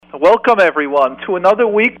Welcome, everyone, to another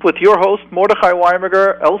week with your host, Mordechai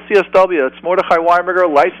Winberger, LCSW. It's Mordechai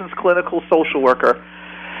Winberger, licensed clinical social worker.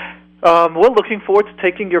 We're looking forward to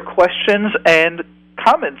taking your questions and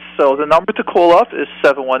comments. So the number to call up is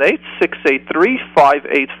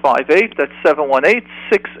 718-683-5858. That's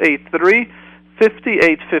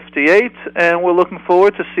 718-683-5858. And we're looking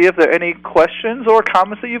forward to see if there are any questions or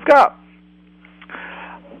comments that you've got.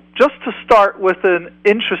 Just to start with an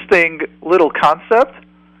interesting little concept,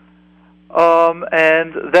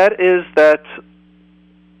 and that is that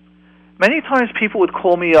many times people would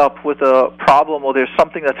call me up with a problem or there's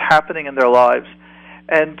something that's happening in their lives.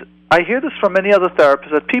 And I hear this from many other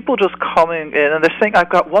therapists, that people just coming in and they're saying, I've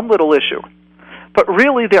got one little issue. But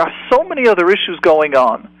really, there are so many other issues going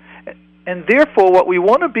on. And therefore, what we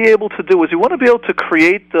want to be able to do is we want to be able to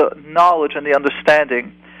create the knowledge and the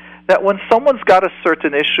understanding that when someone's got a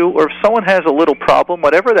certain issue or if someone has a little problem,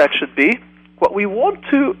 whatever that should be, what we want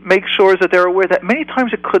to make sure is that they're aware that many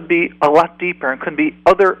times it could be a lot deeper and could be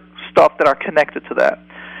other stuff that are connected to that.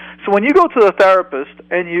 So when you go to the therapist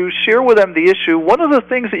and you share with them the issue, one of the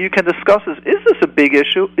things that you can discuss is this a big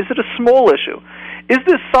issue? Is it a small issue? Is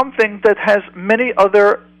this something that has many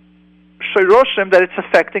other shiroshim that it's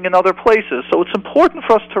affecting in other places? So it's important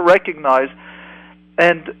for us to recognize,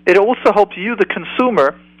 and it also helps you, the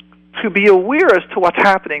consumer, to be aware as to what's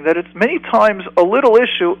happening, that it's many times a little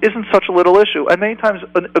issue isn't such a little issue, and many times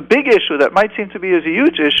a big issue that might seem to be as a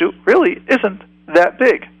huge issue really isn't that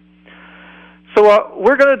big. So what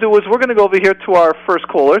we're going to do is we're going to go over here to our first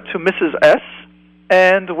caller, to Mrs. S.,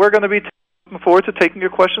 and we're going to be looking forward to taking your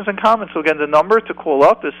questions and comments. So again, the number to call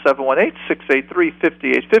up is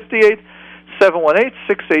 718-683-5858,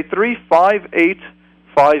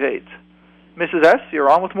 718-683-5858. Mrs. S., you're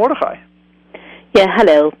on with Mordechai. Yeah,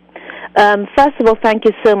 hello. First of all, thank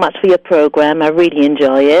you so much for your program. I really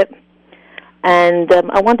enjoy it. And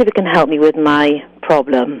I wonder if you can help me with my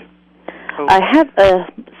problem. Okay. I have a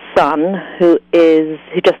son who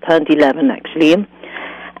just turned 11, actually.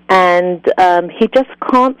 And he just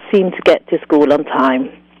can't seem to get to school on time.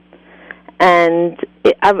 And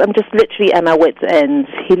I'm just literally at my wit's end.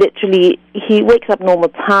 He wakes up normal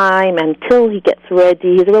time until he gets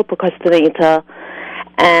ready. He's a real procrastinator.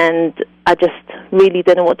 And I just really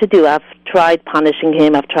don't know what to do. I've tried punishing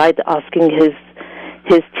him. I've tried asking his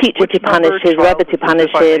teacher to punish, his rabbi to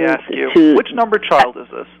punish him. Which number child is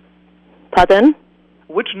this? Pardon?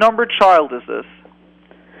 Which number child is this?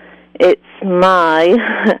 It's my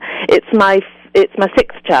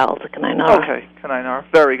sixth child, Kanainar. Okay, Kanainar.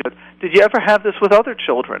 Very good. Did you ever have this with other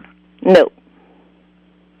children? No.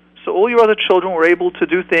 So all your other children were able to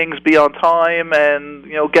do things, be on time, and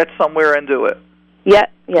get somewhere and do it. Yeah.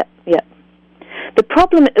 The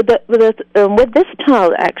problem with this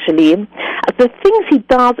child, actually, the things he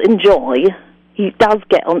does enjoy, he does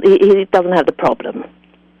get on. He doesn't have the problem.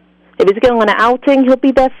 If he's going on an outing, he'll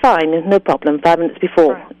be there fine, no problem. 5 minutes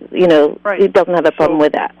before, right. Right. He doesn't have a problem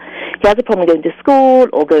with that. He has a problem going to school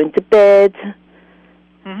or going to bed.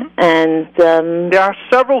 Mm-hmm. And there are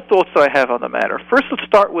several thoughts that I have on the matter. First, let's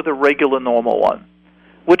start with a regular, normal one,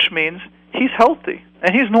 which means he's healthy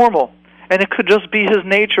and he's normal. And it could just be his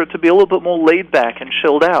nature to be a little bit more laid back and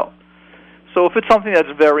chilled out. So if it's something that's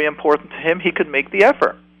very important to him, he could make the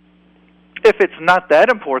effort. If it's not that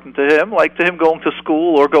important to him, like to him going to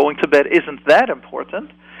school or going to bed isn't that important,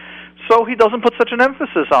 so he doesn't put such an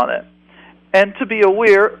emphasis on it. And to be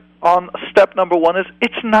aware on step number one is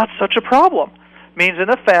it's not such a problem. Means in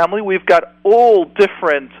a family we've got all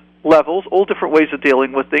different levels, all different ways of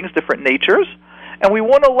dealing with things, different natures, and we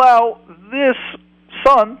want to allow this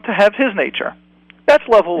son to have his nature. That's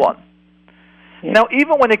level one. Yeah. Now,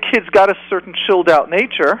 even when a kid's got a certain chilled-out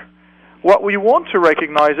nature, what we want to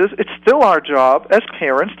recognize is it's still our job as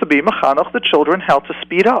parents to be mechanech the children how to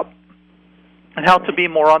speed up and how to be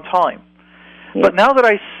more on time. Yeah. But now that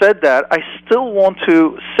I said that, I still want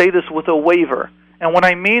to say this with a waiver. And when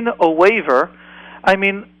I mean a waiver, I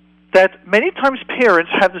mean that many times parents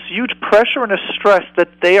have this huge pressure and a stress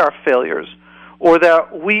that they are failures, or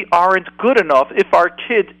that we aren't good enough if our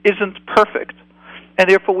kid isn't perfect. And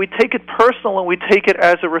therefore we take it personal and we take it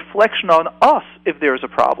as a reflection on us if there's a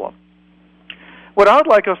problem. What I would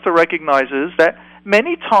like us to recognize is that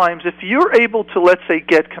many times if you're able to, let's say,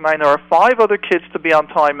 get 5 other kids to be on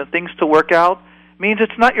time and things to work out, means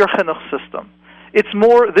it's not your chinuch system. It's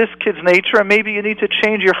more this kid's nature, and maybe you need to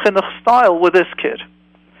change your chinuch style with this kid.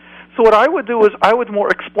 So what I would do is I would more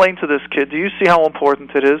explain to this kid, do you see how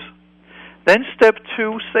important it is? Then step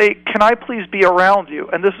 2, say, can I please be around you?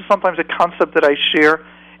 And this is sometimes a concept that I share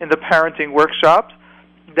in the parenting workshops,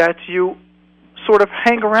 that you sort of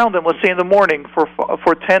hang around them, let's say in the morning for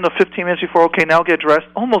 10 or 15 minutes before, okay, now get dressed,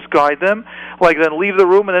 almost guide them, like then leave the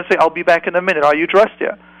room and then say, I'll be back in a minute. Are you dressed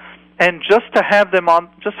yet? And just to have them on,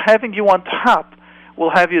 just having you on top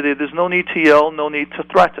will have you there. There's no need to yell, no need to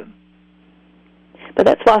threaten. But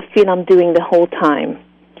that's what I feel I'm doing the whole time.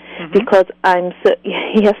 Because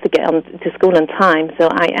he has to get on to school on time, so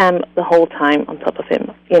I am the whole time on top of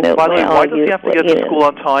him. By the way, why does he have to get to school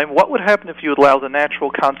on time? What would happen if you allow the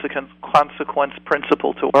natural consequence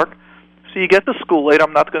principle to work? So you get to school late,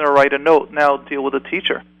 I'm not going to write a note. Now deal with the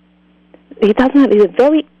teacher. He doesn't have. He's a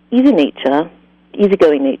very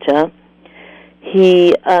easygoing nature.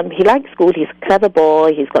 He likes school. He's a clever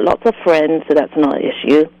boy. He's got lots of friends, so that's not an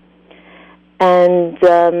issue. And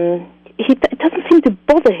it doesn't seem to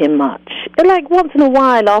bother him much. Like once in a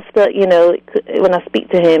while, after when I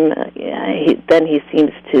speak to him, then he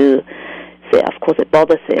seems to say, of course, it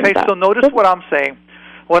bothers him. Okay, so notice what I'm saying.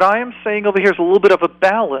 What I am saying over here is a little bit of a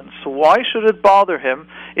balance. Why should it bother him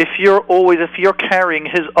if you're carrying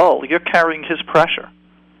his you're carrying his pressure?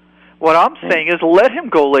 What I'm saying is let him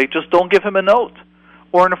go late. Just don't give him a note,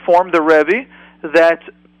 or inform the Rebbe that.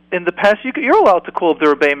 In the past, you're allowed to call up the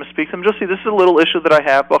Rebbe and speak to him. Just see, this is a little issue that I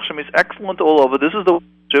have. Baruch Hashem, he's excellent all over. This is the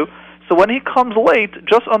issue. So when he comes late,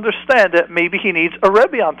 just understand that maybe he needs a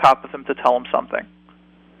Rebbe on top of him to tell him something.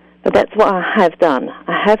 But that's what I have done.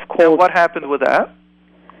 I have called. And what happened with that?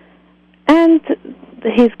 And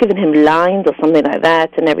he's given him lines or something like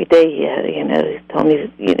that, and every day, he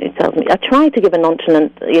tells me. I try to give a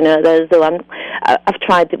nonchalant, though I've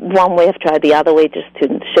tried one way, I've tried the other way, just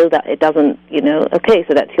to show that it doesn't, okay,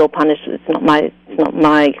 so that's your punishment. It's not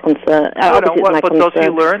my concern. But does he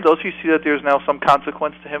learn? Does he see that there's now some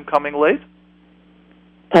consequence to him coming late?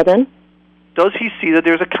 Pardon? Does he see that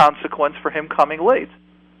there's a consequence for him coming late?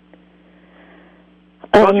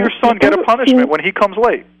 Does your son get a punishment when he comes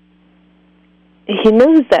late? He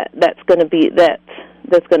knows that there's going to be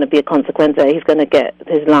a consequence there. He's going to get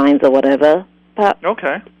his lines or whatever. But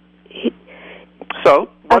okay. So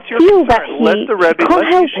what's your concern? Let the Rebbe,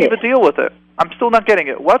 let the yeshiva deal with it. I'm still not getting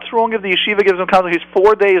it. What's wrong if the yeshiva gives him consequence? He's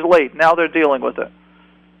 4 days late. Now they're dealing with it.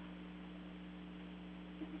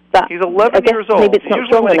 But he's 11 years old. Maybe it's not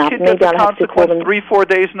Usually when a kid gets a consequence 3-4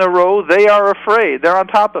 days in a row, they are afraid. They're on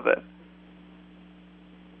top of it.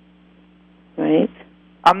 Right.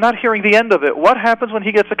 I'm not hearing the end of it. What happens when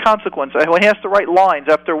he gets a consequence? When he has to write lines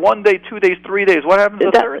after 1 day, 2 days, 3 days? What happens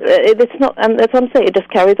the third day? It's not. That's what I'm saying. It just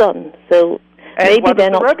carries on. So maybe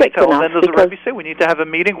they're not strict enough. And then does the Rebbe say we need to have a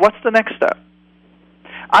meeting? What's the next step?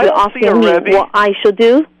 You're asking me what I should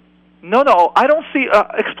do? No, I don't see.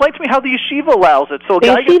 Explain to me how the yeshiva allows it. So the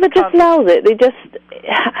yeshiva just allows it.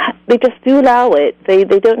 They just do allow it. They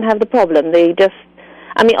don't have the problem. They just.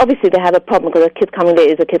 I mean, obviously they have a problem because a kid coming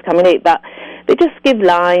late is a kid coming late, but they just give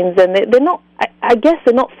lines, and they're not. I guess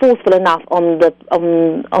they're not forceful enough on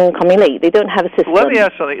coming late. They don't have a system. Let me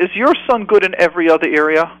ask something: is your son good in every other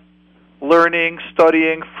area? Learning,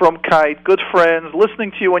 studying, from kite, good friends,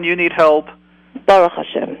 listening to you when you need help. Baruch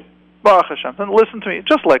Hashem. Baruch Hashem. And listen to me.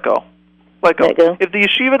 Just let go. Let go. If the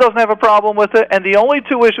yeshiva doesn't have a problem with it, and the only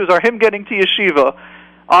two issues are him getting to yeshiva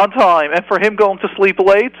on time and for him going to sleep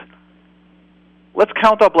late. Let's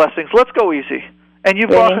count our blessings. Let's go easy. And you,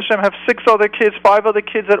 Baruch Hashem, have 6 other kids, 5 other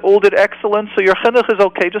kids that all did excellent, so your chinuch is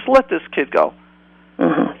okay. Just let this kid go.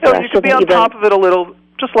 You can be on top of it a little.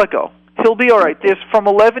 Just let go. He'll be all right. There's from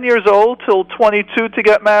 11 years old till 22 to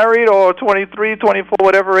get married, or 23, 24,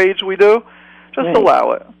 whatever age we do. Just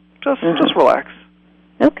allow it. Just relax.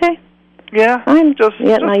 Okay. Yeah? You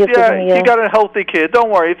got a healthy kid. Don't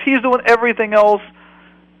worry. If he's doing everything else,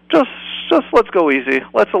 just let's go easy.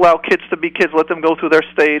 Let's allow kids to be kids. Let them go through their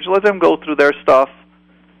stage. Let them go through their stuff.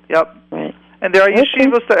 Yep. Right. And there are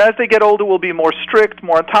yeshivas that, as they get older, will be more strict,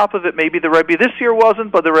 more on top of it. Maybe the Rebbe this year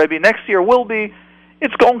wasn't, but the Rebbe next year will be.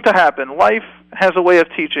 It's going to happen. Life has a way of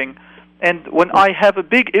teaching. And when I have a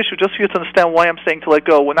big issue, just for you to understand why I'm saying to let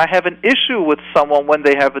go, when I have an issue with someone when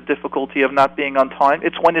they have a difficulty of not being on time,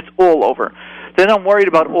 it's when it's all over. Then I'm worried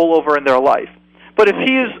about all over in their life. But if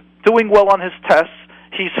he is doing well on his tests,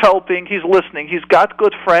 he's helping, he's listening, he's got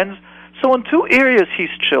good friends. So in 2 areas he's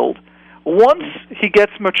chilled. Once he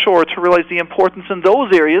gets mature to realize the importance in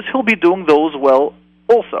those areas, he'll be doing those well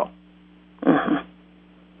also.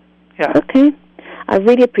 Yeah. Okay. I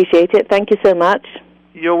really appreciate it. Thank you so much.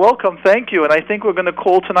 You're welcome. Thank you. And I think we're going to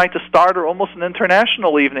call tonight to start almost an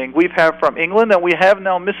international evening. We've had from England, and we have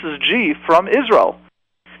now Mrs. G from Israel.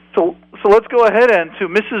 So let's go ahead and to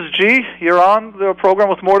Mrs. G. You're on the program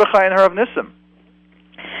with Mordechai and Harav Nissim.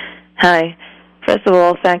 Hi. First of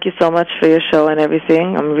all, thank you so much for your show and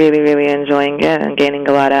everything. I'm really, really enjoying it and gaining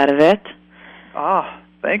a lot out of it.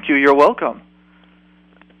 Thank you. You're welcome.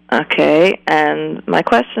 Okay, and my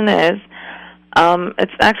question is,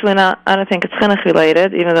 it's actually not, I don't think it's chinuch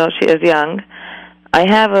related, even though she is young. I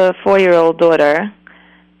have a 4-year-old daughter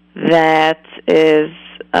that is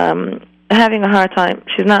having a hard time.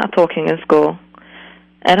 She's not talking in school.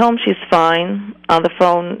 At home, she's fine. On the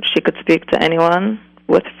phone, she could speak to anyone.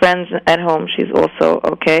 With friends at home, she's also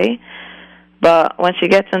okay. But when she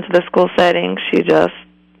gets into the school setting, she just,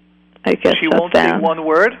 I guess, she won't say one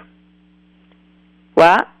word?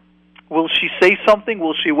 What? Will she say something?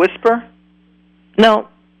 Will she whisper? No.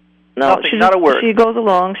 Nothing, not a word. She goes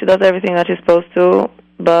along. She does everything that she's supposed to.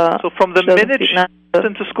 But so from the minute she gets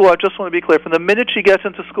into school, I just want to be clear, from the minute she gets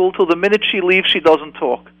into school till the minute she leaves, she doesn't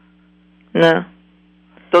talk? No.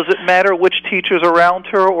 Does it matter which teacher's around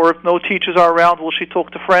her, or if no teachers are around, will she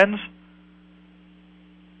talk to friends?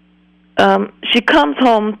 She comes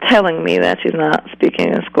home telling me that she's not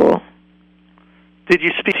speaking in school. Did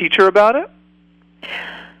you speak to the teacher about it?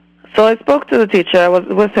 So I spoke to the teacher. I was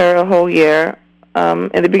with her a whole year. In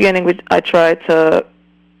the beginning, I tried to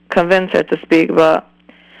convince her to speak, but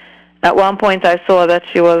at one point I saw that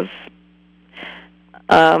she was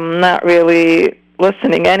not really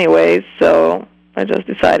listening anyways, so I just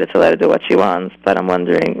decided to let her do what she wants, but I'm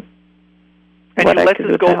wondering what I could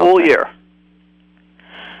do to help her. And you let this go all year?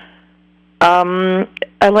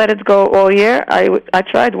 I let it go all year. I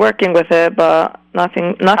tried working with it, but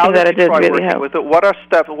nothing that I did really helped. With it? What are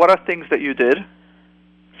steps? What are things that you did?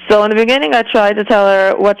 So in the beginning, I tried to tell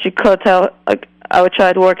her what she could tell. Like, I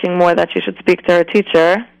tried working more that she should speak to her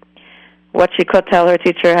teacher. What she could tell her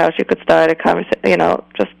teacher, how she could start a conversation.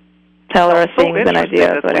 Just tell her things and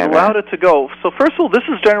ideas, whatever. You allowed it to go. So first of all, this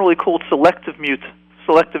is generally called selective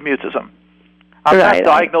mutism. I'm not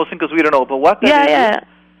diagnosing because we don't know, but what that is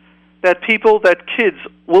that kids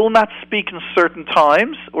will not speak in certain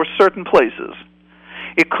times or certain places.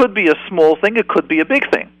 It could be a small thing, it could be a big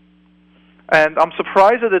thing. And I'm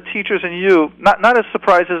surprised that the teachers and you, not as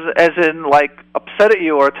surprised as in like upset at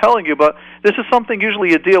you or telling you, but this is something usually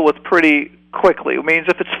you deal with pretty quickly. It means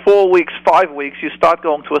if it's 4 weeks, 5 weeks, you start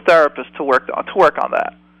going to a therapist to work on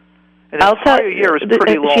that. And I'll tell you, year is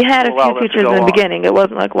pretty long. She had a few teachers in the beginning. It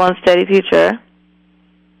wasn't like one steady teacher.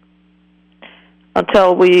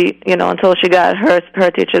 Until she got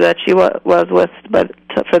her teacher that she was with, but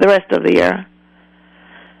for the rest of the year.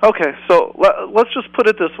 Okay, so let's just put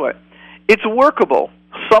it this way. It's workable.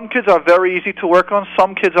 Some kids are very easy to work on,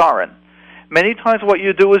 some kids aren't. Many times what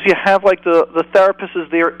you do is you have like the therapist is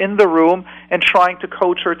there in the room and trying to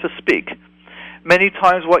coach her to speak. Many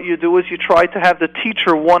times what you do is you try to have the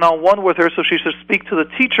teacher one-on-one with her so she should speak to the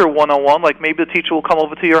teacher one-on-one, like maybe the teacher will come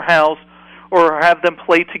over to your house or have them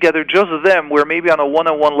play together, just them, where maybe on a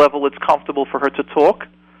one-on-one level it's comfortable for her to talk.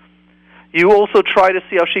 You also try to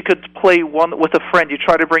see how she could play one with a friend. You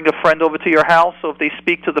try to bring a friend over to your house, so if they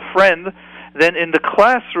speak to the friend, then in the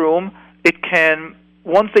classroom,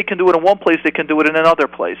 once they can do it in one place, they can do it in another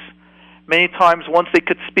place. Many times, once they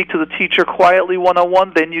could speak to the teacher quietly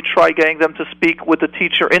one-on-one, then you try getting them to speak with the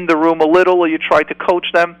teacher in the room a little, or you try to coach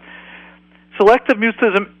them. Selective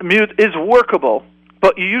mutism is workable,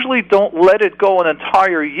 but you usually don't let it go an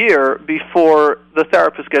entire year before the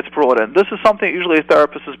therapist gets brought in. This is something usually a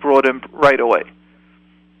therapist is brought in right away.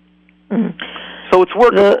 Mm-hmm. So it's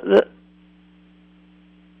workable.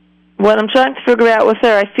 What I'm trying to figure out with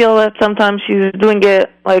her, I feel that sometimes she's doing it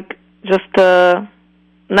like just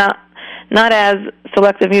not as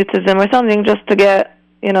selective mutism or something, just to get,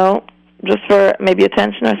 just for maybe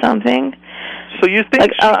attention or something. So you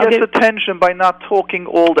think she gets attention by not talking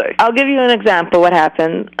all day? I'll give you an example what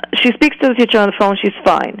happened. She speaks to the teacher on the phone, she's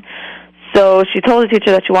fine. So she told the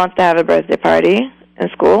teacher that she wants to have a birthday party in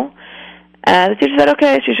school. And the teacher said,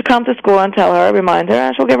 okay, she should come to school and tell her, remind her,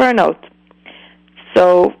 and she'll give her a note.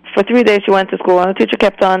 So for 3 days she went to school, and the teacher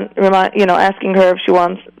kept on asking her if she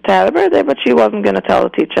wants to have a birthday, but she wasn't going to tell the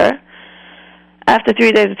teacher. After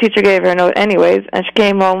 3 days, the teacher gave her a note anyways, and she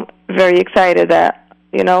came home very excited that,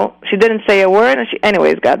 she didn't say a word, and she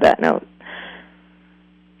anyways got that note.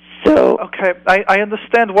 So okay, I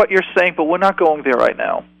understand what you're saying, but we're not going there right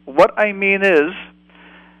now. What I mean is,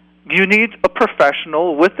 you need a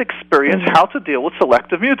professional with experience how to deal with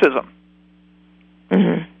selective mutism.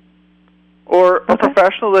 Mm-hmm. Or a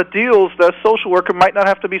professional that the social worker might not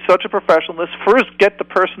have to be such a professional. Let's first get the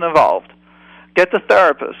person involved. Get the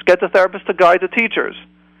therapist to guide the teachers.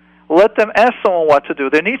 Let them ask someone what to do.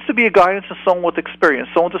 There needs to be a guidance and someone with experience,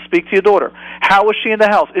 someone to speak to your daughter. How is she in the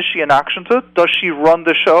house? Is she an actionist? Does she run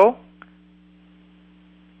the show?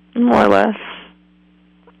 More or less.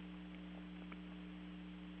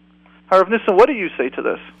 Harav Nissen, what do you say to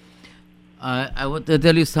this? I want to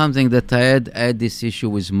tell you something that I had this issue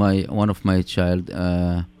with one of my child.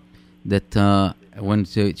 that when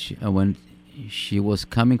she was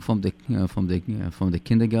coming from the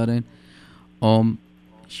kindergarten,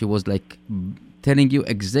 she was like telling you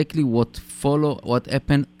exactly what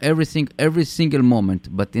happened, everything, every single moment.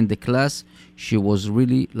 But in the class, she was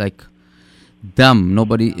really like dumb.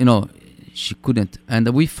 Nobody, she couldn't. And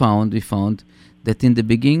we found that in the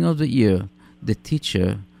beginning of the year, the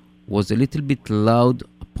teacher was a little bit loud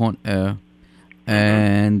upon her,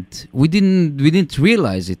 and we didn't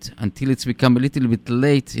realize it until it's become a little bit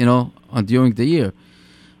late, during the year.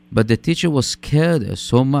 But the teacher was scared her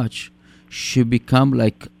so much, she became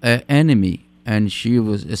like an enemy, and she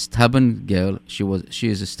was a stubborn girl. She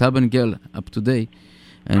is a stubborn girl up to date,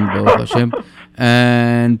 and Baruch Hashem,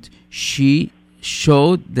 and she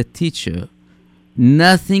showed the teacher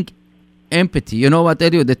nothing empathy. You know what I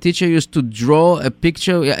do? The teacher used to draw a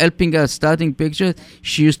picture, helping us starting picture.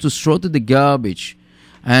 She used to throw to the garbage,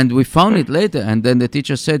 and we found it later. And then the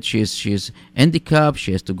teacher said she's handicapped.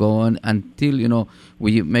 She has to go on until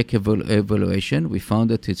we make evaluation. We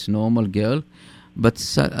found that it's normal girl, but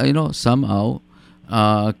somehow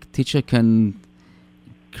teacher can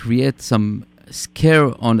create some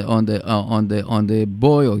scare on the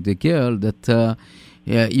boy or the girl that.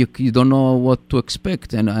 You don't know what to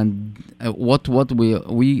expect, and what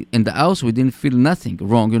we in the house we didn't feel nothing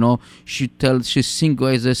wrong. She sing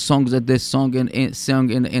the songs that they sang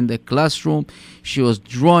in the classroom. She was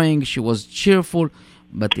drawing, she was cheerful,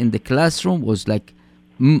 but in the classroom was like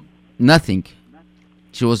nothing.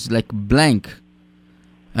 She was like blank.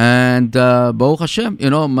 And Baruch Hashem,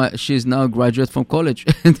 she's now a graduate from college.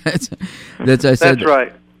 That's I said. That's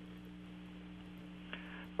right.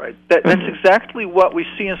 Right. That's exactly what we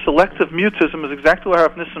see in selective mutism, is exactly what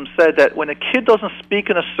Rav Nissim said, that when a kid doesn't speak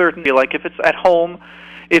in a certain way, like if it's at home,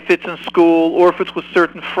 if it's in school, or if it's with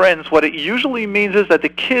certain friends, what it usually means is that the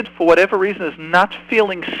kid, for whatever reason, is not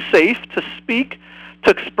feeling safe to speak, to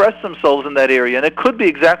express themselves in that area. And it could be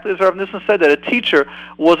exactly as Rav Nissim said, that a teacher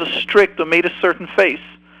was strict or made a certain face.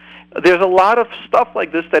 There's a lot of stuff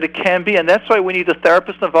like this that it can be, and that's why we need a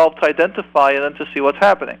therapist involved to identify and then to see what's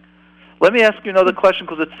happening. Let me ask you another question,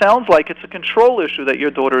 because it sounds like it's a control issue that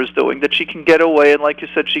your daughter is doing, that she can get away, and like you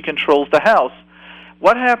said, she controls the house.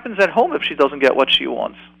 What happens at home if she doesn't get what she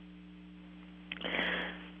wants?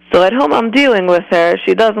 So at home I'm dealing with her.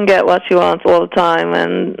 She doesn't get what she wants all the time,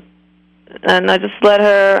 and I just let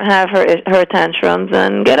her have her tantrums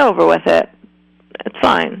and get over with it. It's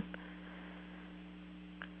fine.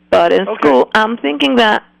 But in school, I'm thinking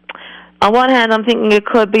that, on one hand, I'm thinking it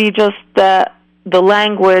could be just that the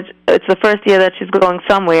language, it's the first year that she's going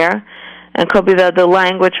somewhere, and could be that the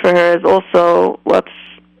language for her is also what's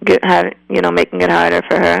making it harder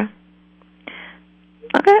for her.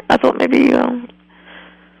 Okay, I thought maybe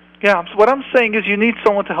Yeah, so what I'm saying is you need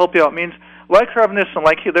someone to help you out. It means, like Rav Nissim,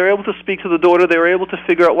 they're able to speak to the daughter, they were able to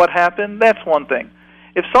figure out what happened, that's one thing.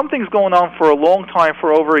 If something's going on for a long time,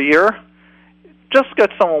 for over a year, just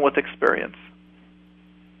get someone with experience.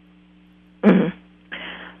 Mm-hmm.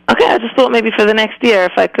 Okay, I just thought maybe for the next year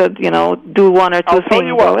if I could, do one or two things. I'll tell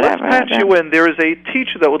you what, or whatever. Let's patch you in. There is a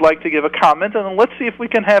teacher that would like to give a comment, and then let's see if we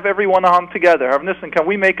can have everyone on together. Rav Nissim, can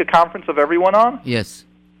we make a conference of everyone on? Yes.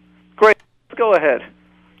 Great. Let's go ahead.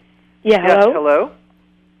 Yeah, hello? Yes, hello?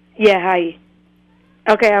 Yeah, hi.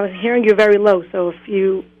 Okay, I was hearing you very low, so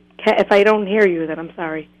if I don't hear you, then I'm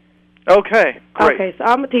sorry. Okay, great. Okay, so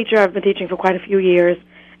I'm a teacher. I've been teaching for quite a few years,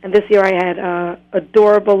 and this year I had an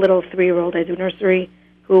adorable little 3-year-old. I do nursery,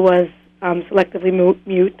 who was selectively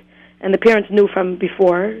mute, and the parents knew from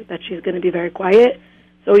before that she's going to be very quiet.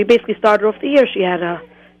 So we basically started off the year. She had to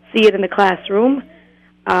see it in the classroom,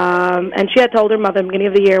 and she had told her mother at the beginning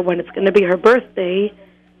of the year when it's going to be her birthday,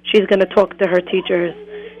 she's going to talk to her teachers.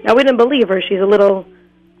 Now, we didn't believe her. She's a little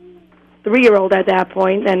 3-year-old at that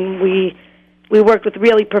point, and we worked with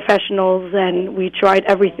really professionals, and we tried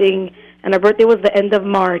everything, and her birthday was the end of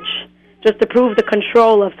March, just to prove the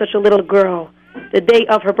control of such a little girl. The day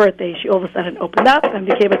of her birthday, she all of a sudden opened up and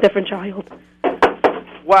became a different child.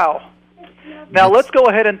 Wow. Now, let's go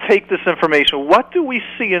ahead and take this information. What do we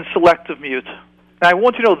see in selective mute? Now, I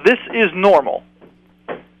want you to know this is normal.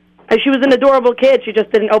 And she was an adorable kid. She just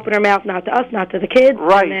didn't open her mouth, not to us, not to the kids.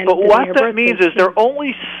 Right, but what that means is their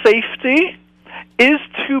only safety is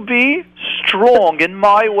to be strong in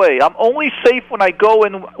my way. I'm only safe when I go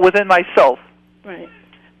in within myself. Right.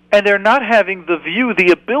 And they're not having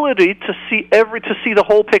the ability to see the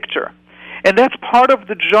whole picture. And that's part of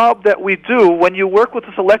the job that we do when you work with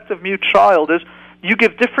a selective mute child, is you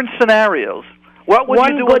give different scenarios. What would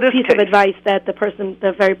you do in this case? One good piece of advice that the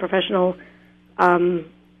very professional, I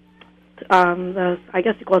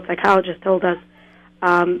guess you call it psychologist, told us,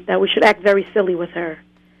 that we should act very silly with her.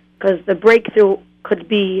 because the breakthrough could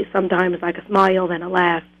be sometimes like a smile, then a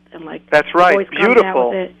laugh, and like that's right, voice comes beautiful. out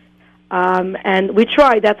with it. And we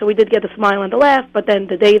tried that, so we did get the smile and the laugh. But then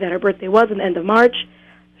the day that her birthday was, in the end of March,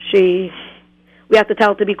 we had to tell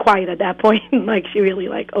her to be quiet at that point. Like she really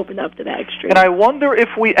opened up to that extreme. And I wonder if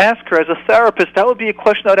we ask her as a therapist, that would be a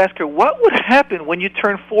question I would ask her. What would happen when you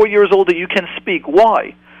turn 4 years old and you can speak?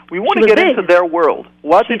 Why? We want to get into their world.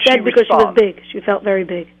 What did she respond? Because she was big. She felt very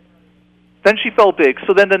big. Then she felt big.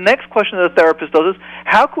 So then the next question that the therapist does is,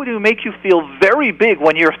 how could we make you feel very big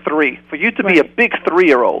when you're 3? For you to be a big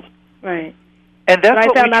 3-year-old. Right. And that's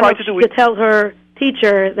what we try to do. To tell her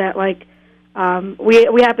teacher that,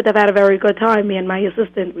 we happened to have had a very good time. Me and my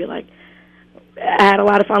assistant, we had a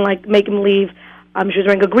lot of fun, make him leave. She was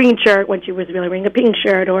wearing a green shirt when she was really wearing a pink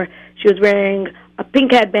shirt, or she was wearing a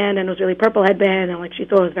pink headband and it was really purple headband, and she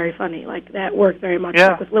thought it was very funny. That worked very much.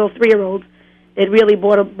 Yeah. With little 3-year-olds, it really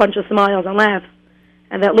brought a bunch of smiles and laughs,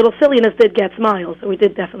 and that little silliness did get smiles. So we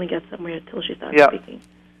did definitely get somewhere until she started speaking.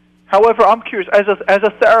 However, I'm curious, as a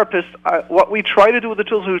therapist, what we try to do with the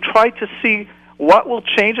children, we try to see what will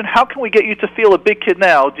change and how can we get you to feel a big kid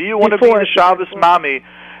now. Do you want to be the Shabbos mommy?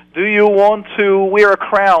 Do you want to wear a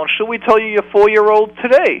crown? Should we tell you you're 4-year-old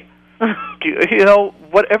today?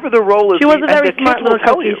 Whatever the role is. She was a very smart little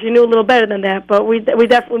cookie. She knew a little better than that, but we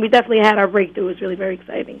definitely had our breakthrough. It was really very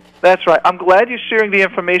exciting. That's right. I'm glad you're sharing the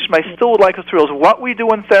information. I still would like us to realize what we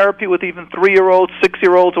do in therapy with even 3-year-olds,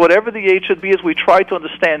 6-year-olds, whatever the age should be, is we try to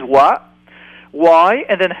understand what, why,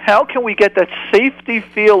 and then how can we get that safety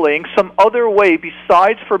feeling some other way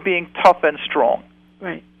besides for being tough and strong.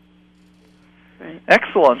 Right. Right.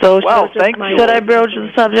 Excellent. So thank you. Should I broach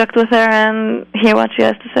the subject with her and hear what she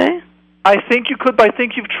has to say? I think you could, but I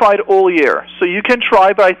think you've tried all year. So you can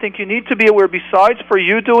try, but I think you need to be aware, besides for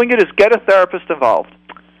you doing it, is get a therapist involved.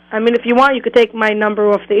 I mean, if you want, you could take my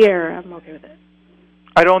number off the air. I'm okay with it.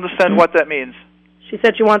 I don't understand what that means. She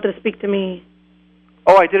said she wanted to speak to me.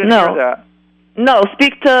 Oh, I didn't hear that. No,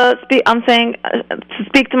 I'm saying to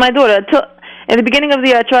speak to my daughter. In the beginning of the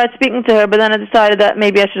year, I tried speaking to her, but then I decided that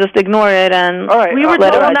maybe I should just ignore it and all right.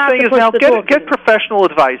 let her. What I'm saying is now get professional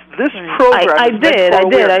advice. This program I did.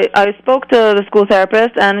 I spoke to the school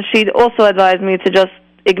therapist, and she also advised me to just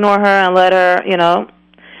ignore her and let her,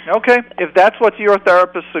 Okay. If that's what your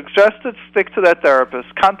therapist suggested, stick to that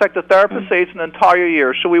therapist. Contact the therapist, say it's an entire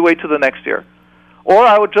year. Should we wait till the next year? Or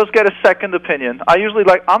I would just get a second opinion. I usually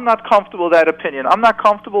I'm not comfortable with that opinion. I'm not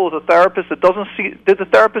comfortable with a therapist that doesn't see. Did the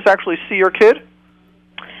therapist actually see your kid?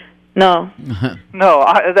 No. No,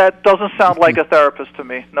 that doesn't sound like a therapist to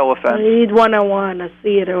me. No offense. You need one-on-one, a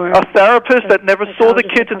theater. A therapist that never saw the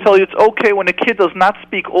kid to tell you it's okay when the kid does not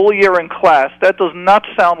speak all year in class. That does not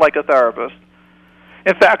sound like a therapist.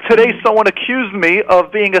 In fact, today someone accused me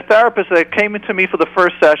of being a therapist that came into me for the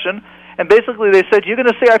first session. And basically they said, you're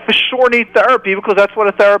going to say I for sure need therapy because that's what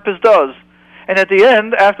a therapist does. And at the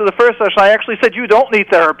end, after the first session, I actually said, you don't need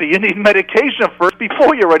therapy. You need medication first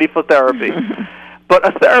before you're ready for therapy. But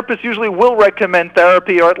a therapist usually will recommend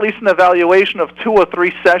therapy or at least an evaluation of 2 or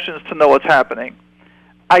 3 sessions to know what's happening.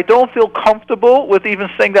 I don't feel comfortable with even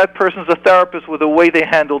saying that person's a therapist with the way they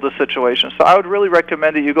handle the situation. So I would really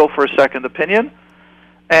recommend that you go for a second opinion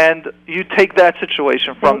and you take that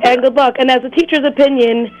situation from there. And good luck. And as a teacher's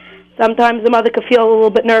opinion, sometimes the mother could feel a little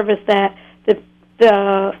bit nervous that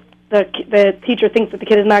the teacher thinks that the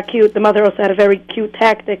kid is not cute. The mother also had a very cute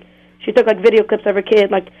tactic. She took video clips of her kid,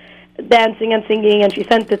 dancing and singing, and she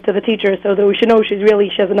sent it to the teacher so that we should know she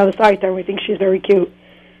has another side to her. We think she's very cute.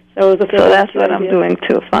 So that's what I'm doing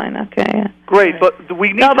too. Fine, okay. Yeah. Great, but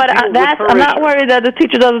we need to deal with her I'm not worried that the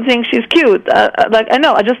teacher doesn't think she's cute. I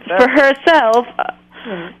know, for herself.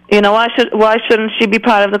 Why shouldn't she be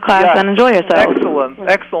part of the class and enjoy herself?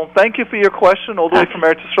 Excellent. Thank you for your question all the way from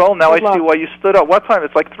Eretz Yisrael. Now I see why you stood up. What time?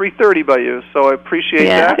 It's 3:30 by you, so I appreciate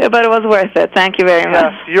that. Yeah, but it was worth it. Thank you very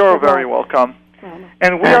much. Yes, you're very welcome.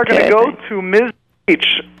 And we are going to go to Ms.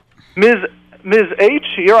 H. Ms. H,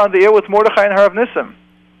 you're on the air with Mordechai and Harav Nissim.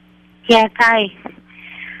 Yes, hi.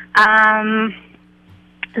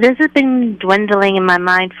 This has been dwindling in my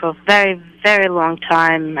mind for a very, very long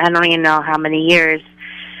time. I don't even know how many years.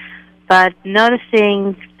 But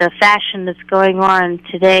noticing the fashion that's going on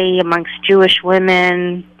today amongst Jewish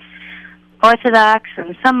women, Orthodox,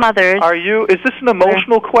 and some others. Is this an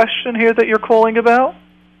emotional question here that you're calling about?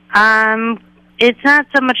 It's not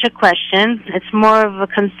so much a question. It's more of a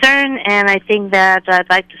concern, and I think that I'd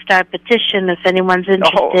like to start a petition if anyone's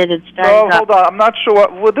interested in starting hold on. I'm not sure.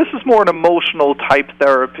 Well, this is more an emotional type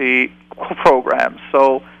therapy program,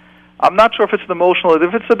 so I'm not sure if it's an emotional.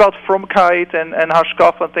 If it's about frumkeit and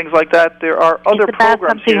hashkafa and things like that, there are other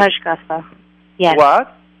programs here. It's about something hashkafa. Yes.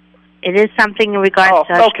 What? It is something in regards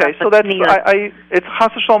to okay. So that's it's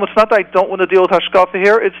chas v'shalom. It's not that I don't want to deal with hashkafa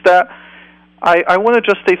here. It's that I want to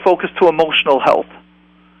just stay focused to emotional health.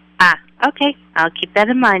 Okay. I'll keep that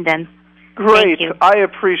in mind then. Great. Thank you. I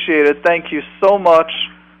appreciate it. Thank you so much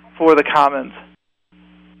for the comment.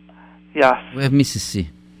 Yes. We have Mrs. C.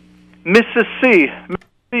 Mrs. C. Mrs.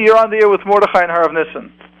 C, you're on the air with Mordechai and Harav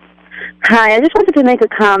Nissen. Hi, I just wanted to make a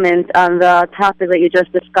comment on the topic that you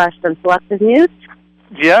just discussed on selective mute.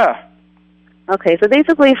 Yeah. Okay, so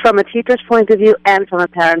basically from a teacher's point of view and from a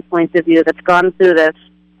parent's point of view that's gone through this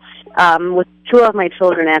with two of my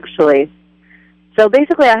children, actually. So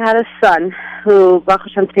basically I had a son who, Baruch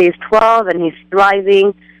Hashem, today is 12 and he's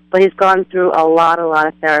thriving, but he's gone through a lot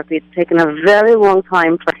of therapy. It's taken a very long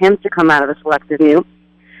time for him to come out of the selective mute.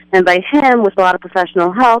 And by him, with a lot of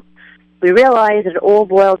professional help, we realized it all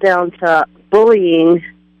boiled down to bullying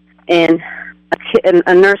in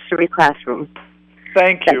a nursery classroom.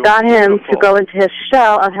 Thank you. That got him to go into his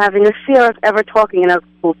shell of having a fear of ever talking in a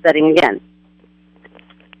school setting again.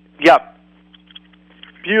 Yep.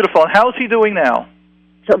 Beautiful. And how's he doing now?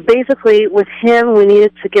 So basically, with him, we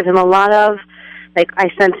needed to give him a lot of,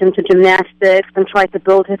 I sent him to gymnastics and tried to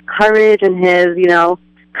build his courage and his,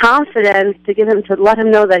 confidence to let him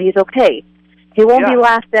know that he's okay. He won't be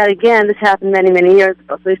laughed at again. This happened many, many years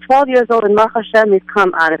ago. So he's 12 years old, and Baruch Hashem, he's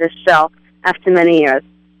come out of his shell after many years.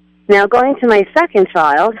 Now, going to my second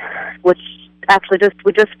child, which actually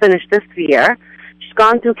we just finished this year, she's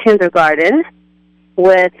gone through kindergarten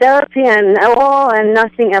with therapy and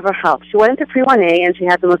nothing ever helped. She went into pre-1A, and she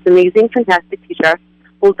had the most amazing, fantastic teacher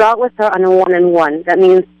who dealt with her on a one-on-one. That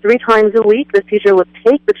means 3 times a week, the teacher would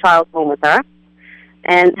take the child home with her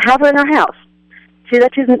and have her in her house. She's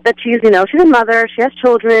a mother, she has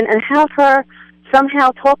children, and have her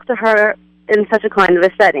somehow talk to her in such a kind of a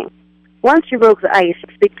setting. Once she broke the ice,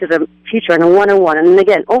 she speak to the teacher in a one-on-one, and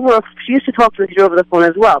again, she used to talk to the teacher over the phone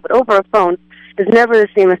as well, but over a phone is never the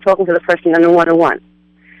same as talking to the person in a one-on-one.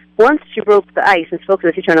 Once she broke the ice and spoke to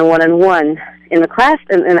the teacher in a one-on-one in the class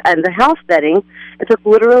in the house setting, it took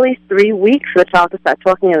literally 3 weeks for the child to start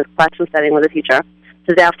talking in the classroom setting with the teacher.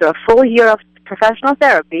 So after a full year of professional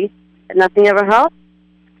therapy, and nothing ever helped,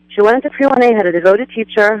 she went into pre-1A, had a devoted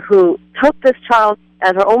teacher who took this child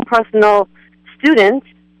as her own personal student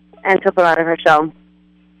and took her out of her shell.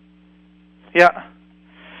 Yeah.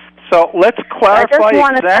 So let's clarify.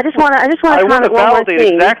 I just want to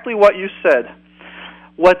validate exactly what you said.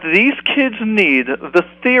 What these kids need, the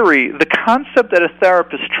theory, the concept that a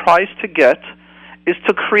therapist tries to get, is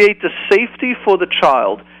to create the safety for the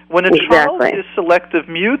child. When a child is selective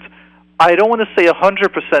mute, I don't want to say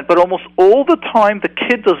 100%, but almost all the time the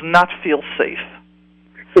kid does not feel safe.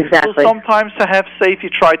 Exactly. So sometimes to have safe, you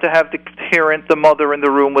try to have the parent, the mother in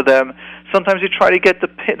the room with them. Sometimes you try to get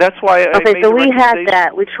that's why I made so we had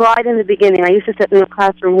that. We tried in the beginning. I used to sit in the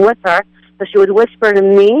classroom with her, so she would whisper to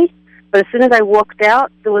me, but as soon as I walked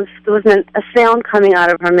out, there was a sound coming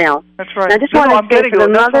out of her mouth. That's right. And I just wanted to say to the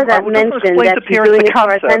mother that mentioned that she's doing it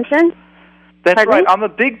for attention. That's right. I'm a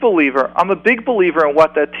big believer. In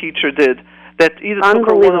what that teacher did. That either took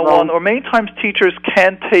her one-on-one, or many times teachers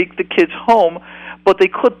can take the kids home, but they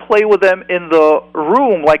could play with them in the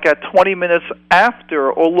room, like at 20 minutes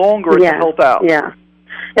after or longer to help out. Yeah.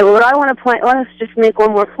 Well, what I want to just make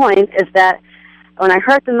one more point is that when I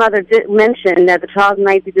heard the mother mention that the child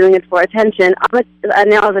might be doing it for attention,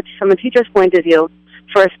 from a teacher's point of view,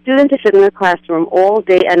 for a student to sit in the classroom all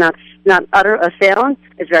day and not utter a sound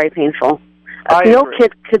is very painful. No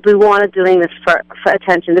kid could be wanted doing this for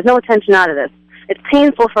attention. There's no attention out of this. It's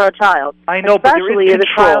painful for a child. I know, but there is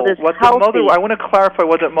control. I want to clarify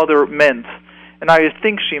what that mother meant, and I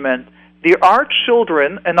think she meant. There are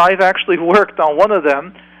children, and I've actually worked on one of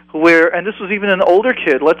them, and this was even an older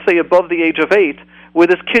kid, let's say above the age of 8, where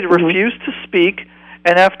this kid refused to speak,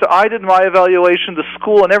 and after I did my evaluation, the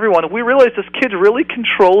school and everyone, we realized this kid really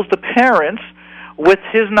controls the parents with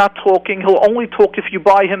his not talking. He'll only talk if you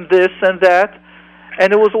buy him this and that,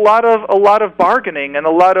 and it was a lot of bargaining and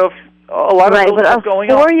a lot of stuff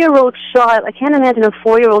going on. A 4-year-old child, I can't imagine a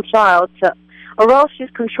 4-year-old child, or else she's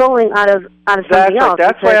controlling out of something else.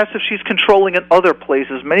 That's why I asked if she's controlling in other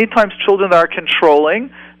places. Many times children that are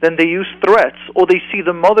controlling, then they use threats, or they see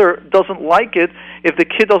the mother doesn't like it if the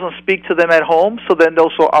kid doesn't speak to them at home, so then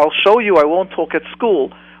they'll say, I'll show you, I won't talk at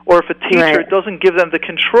school. Or if a teacher doesn't give them the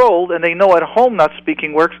control and they know at home not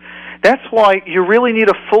speaking works, that's why you really need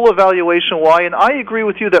a full evaluation why. And I agree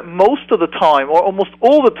with you that most of the time, or almost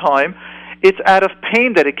all the time, it's out of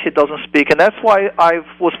pain that a kid doesn't speak. And that's why I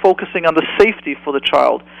was focusing on the safety for the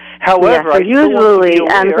child. However, usually,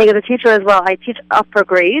 I'm thinking of the teacher as well. I teach upper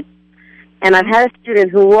grade, and I've had a student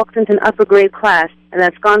who walked into an upper grade class and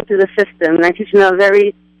that's gone through the system. And I teach in a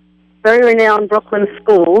very, very renowned Brooklyn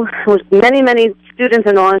school with many, many students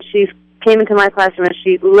and all, and she came into my classroom and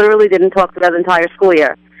she literally didn't talk throughout the entire school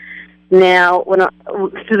year. Now,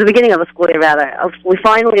 through the beginning of the school year, rather, we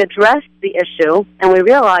finally addressed the issue, and we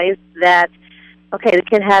realized that, okay, the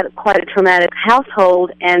kid had quite a traumatic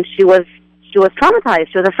household, and she was traumatized.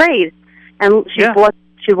 She was afraid, and she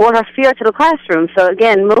brought her fear to the classroom. So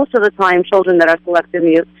again, most of the time, children that are selective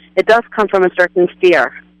mute, it does come from a certain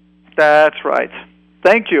fear. That's right.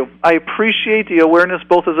 Thank you. I appreciate the awareness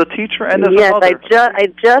both as a teacher and as a mother. Yes, I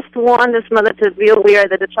just want this mother to be aware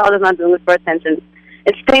that the child is not doing it for attention.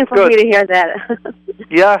 It's painful for me to hear that.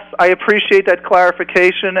 Yes, I appreciate that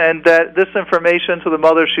clarification and that this information to the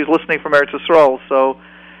mother. She's listening from Eretz Yisrael, so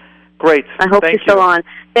great. I hope she's still on.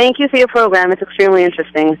 Thank you for your program. It's extremely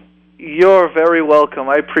interesting. You're very welcome.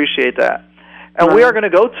 I appreciate that. And we are going to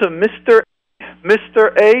go to Mr.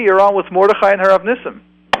 A. You're on with Mordechai and Harav Nissim.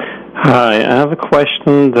 Hi, I have a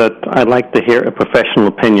question that I'd like to hear a professional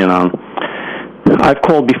opinion on. I've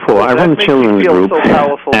called before. I run a children's group, so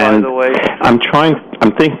powerful, and by the way. I'm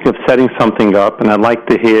thinking of setting something up, and I'd like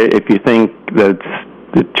to hear if you think that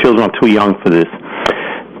the children are too young for this.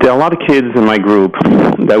 There are a lot of kids in my group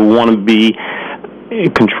that want to be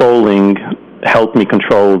help me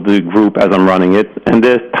control the group as I'm running it, and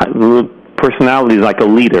their personality is like a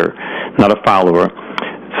leader, not a follower.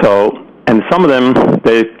 So, and some of them,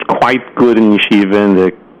 they're quite good in yeshiva, and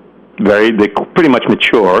they're pretty much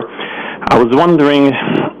mature. I was wondering,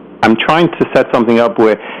 I'm trying to set something up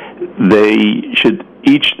where they should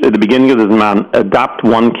each, at the beginning of the Zman, adopt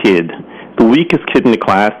one kid, the weakest kid in the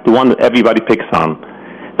class, the one that everybody picks on.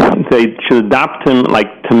 They should adopt him,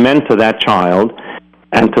 like, to mentor that child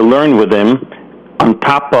and to learn with him on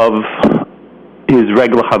top of his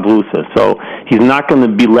regular chavrusa. So he's not going to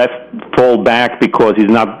be fall back because he's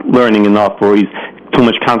not learning enough or he's too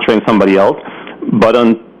much concentrating on somebody else. But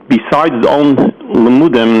besides his own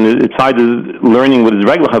limudim, besides his learning with his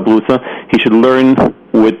regular chavrusa, he should learn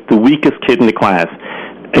with the weakest kid in the class.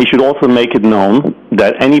 He should also make it known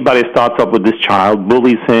that anybody that starts up with this child,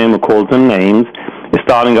 bullies him or calls him names, is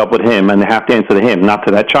starting up with him, and they have to answer to him, not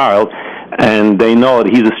to that child. And they know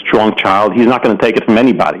that he's a strong child. He's not going to take it from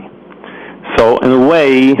anybody. So in a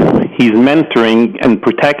way, he's mentoring and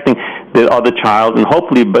protecting the other child, and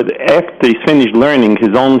hopefully, but after he's finished learning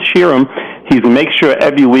his own shirim, he's going to make sure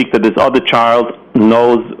every week that this other child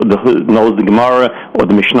knows the Gemara or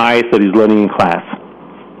the Mishnayos that he's learning in class.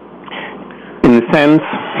 In a sense,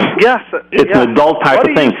 yes, it's an adult type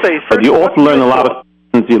of thing. But you also learn a lot of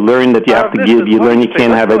things. You learn that you have to give. You learn you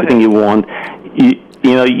can't have everything you want.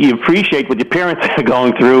 You appreciate what your parents are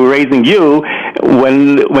going through raising you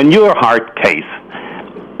when you're a hard case.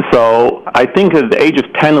 So I think at the age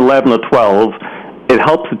of 10, 11, or 12, it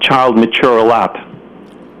helps the child mature a lot.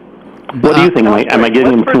 What do you think? Am I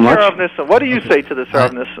getting him too much? What do you say to this,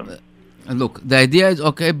 Harav Nissim? Look, the idea is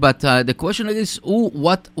okay, but the question is,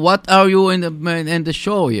 what are you in the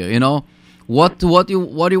show here? You know, what do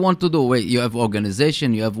you want to do? Wait, you have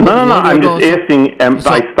organization, you have no. I'm just asking. If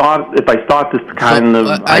I start this kind of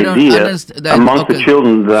idea amongst the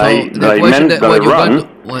children that I run,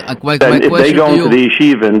 then if they go into the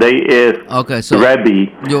yeshiva and they ask the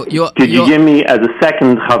Rebbe, could you give me as a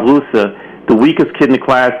second chavrusa the weakest kid in the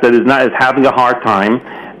class that is having a hard time,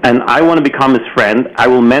 and I want to become his friend. I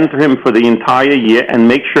will mentor him for the entire year and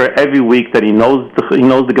make sure every week that he knows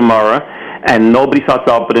the Gemara, and nobody starts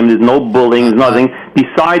up with him. There's no bullying. There's nothing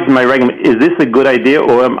besides my regular. Is this a good idea,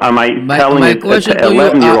 or am I telling it to an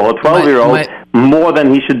 11-year-old, 12-year-old more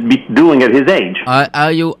than he should be doing at his age?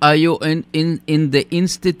 Are you in the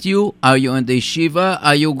institute? Are you in the yeshiva?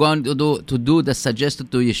 Are you going to do the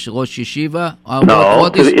suggested to Rosh Yeshiva? No,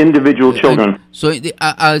 to the individual children. So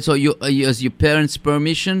you as your parents'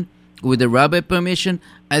 permission, with the rabbi permission,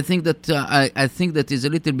 I think that is a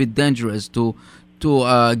little bit dangerous to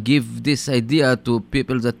give this idea to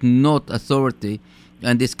people that not authority,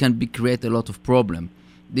 and this can create a lot of problem.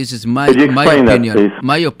 This is my opinion.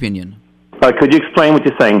 My opinion. Could you explain what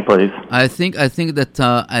you're saying, please? I think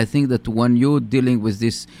that when you're dealing with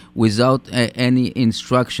this without any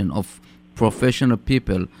instruction of professional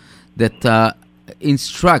people that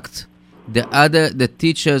instruct the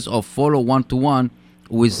teachers or follow one-to-one,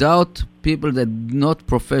 without people that not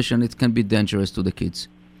professional, it can be dangerous to the kids.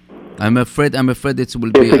 I'm afraid it will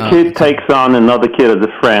If be. If a kid takes on another kid as a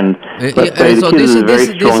friend, let's say the kid is a very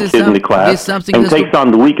strong kid in the class, and takes on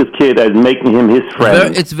the weakest kid as making him his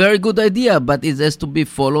friend. It's a very good idea, but it has to be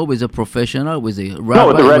followed with a professional, with a rabbi. No,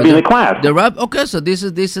 with the rabbi in the class. The rabbi. Okay, so this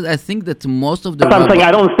is. I think that most of the. I'm saying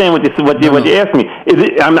I don't understand what you asked me.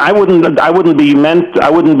 I wouldn't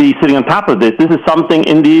be sitting on top of this. This is something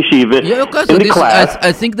in the yeshiva, yeah, okay, so in the class.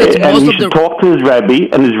 I think that and most he of should the talk to his rabbi,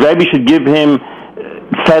 and his rabbi should give him.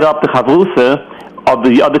 Set up the chavrusa of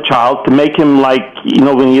the other child to make him like,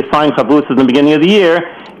 when you assign chavrusa in the beginning of the year,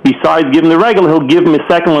 besides giving the regular, he'll give him a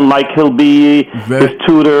second one, like he'll be his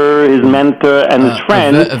tutor, his mentor, and his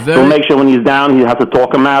friend. He'll make sure when he's down, he has to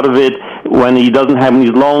talk him out of it. When he doesn't have, when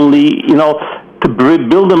he's lonely, to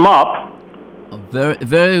build him up. Very,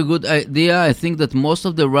 very good idea. I think that most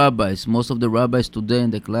of the rabbis today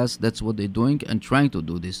in the class, that's what they're doing and trying to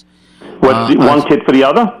do this. One kid for the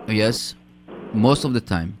other? Yes. Most of the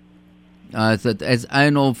time, as I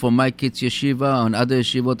know from my kids' yeshiva and other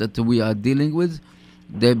yeshivot that we are dealing with,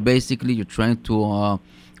 they basically you're trying to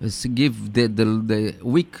give the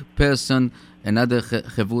weak person another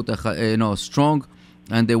chavruta, strong,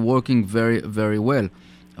 and they're working very, very well.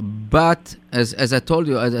 But as I told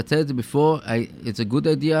you, as I said before, it's a good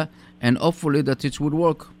idea, and hopefully that it would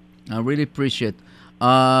work. I really appreciate.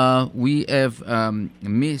 We have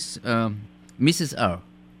Mrs. R.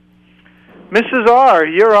 Mrs. R.,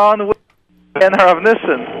 you're on with and Rav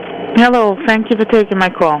Nissen. Hello, thank you for taking my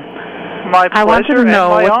call. My pleasure. I wanted to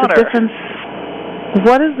know and my what's honor. the difference.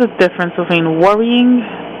 What is the difference between worrying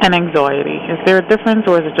and anxiety? Is there a difference,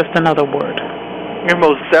 or is it just another word? It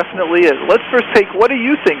most definitely is. Let's first take, what do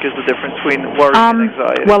you think is the difference between worry and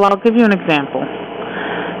anxiety? Well, I'll give you an example.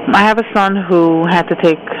 I have a son who had to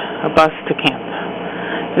take a bus to camp.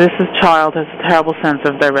 This child has a terrible sense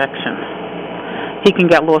of direction. He can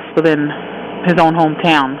get lost within his own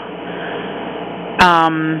hometown.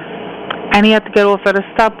 And he had to get off at a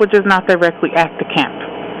stop which is not directly at the camp.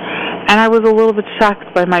 And I was a little bit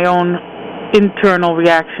shocked by my own internal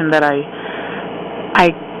reaction that I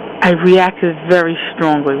reacted very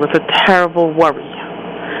strongly with a terrible worry.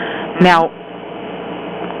 Now,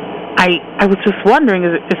 I was just wondering,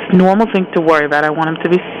 it's a normal thing to worry about. I want him to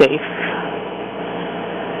be safe.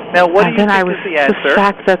 Now, what do you think is the answer? I was just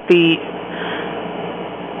shocked that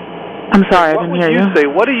I'm sorry, I didn't hear you. What would you say?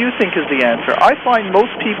 What do you think is the answer? I find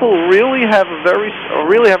most people really have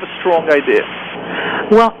a strong idea.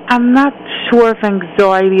 Well, I'm not sure if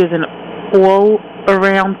anxiety is an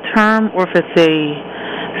all-around term or if it's a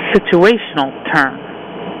situational term.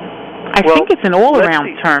 I think it's an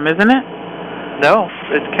all-around term, isn't it? No,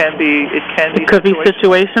 it can be. It could be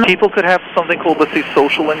situational. People could have something called, let's say,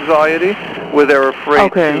 social anxiety, where they're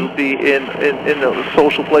afraid to be in the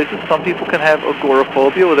social places. Some people can have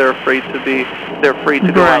agoraphobia, where they're afraid to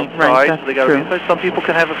go outside. So they got to be inside. Some people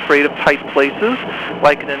can have afraid of tight places,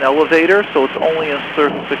 like in an elevator. So it's only in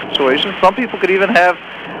certain situations. Some people could even have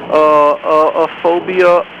a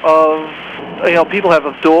phobia of, people have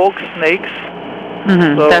of dogs, snakes.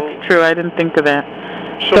 Mm-hmm. So, that's true. I didn't think of that.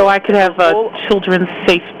 Sure. So I could have a children's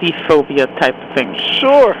safety phobia type of thing.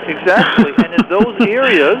 Sure, exactly. And in those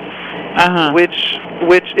areas, which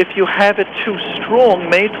if you have it too strong,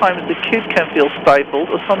 many times the kid can feel stifled,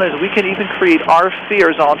 or sometimes we can even create our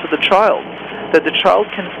fears onto the child, that the child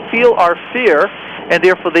can feel our fear, and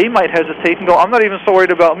therefore they might hesitate and go, I'm not even so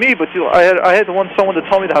worried about me, but I had someone that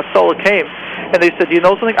told me the Hatzalah came, and they said, you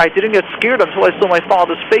know something, I didn't get scared until I saw my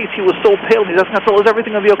father's face. He was so pale, and he's asking Hatzalah, is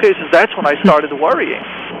everything going to be okay? He says, that's when I started worrying.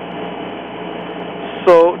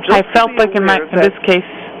 So I felt like in this case,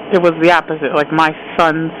 it was the opposite. Like my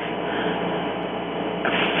son's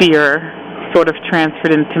fear sort of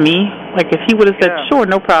transferred into me. Like if he would have said, sure,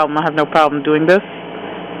 no problem, I have no problem doing this,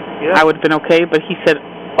 I would have been okay, but he said,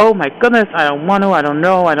 oh my goodness, I don't want to, I don't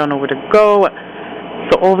know where to go.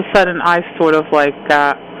 So all of a sudden I sort of like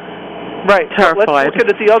got terrified. Let's look at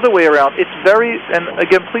it the other way around. It's very, and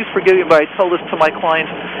again, please forgive me, but I tell this to my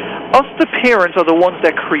clients, us the parents are the ones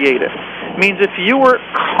that create it. Means if you were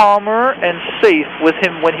calmer and safe with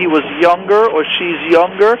him when he was younger or she's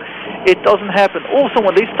younger, it doesn't happen. Also,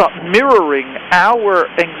 when they start mirroring our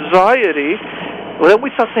anxiety, well, then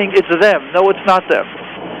we start saying it's them. No, it's not them.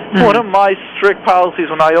 One of my strict policies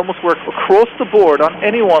when I almost work across the board on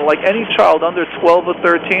anyone, like any child under 12 or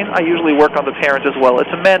 13, I usually work on the parent as well.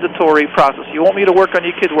 It's a mandatory process. You want me to work on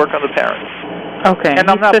your kids, work on the parents. Okay.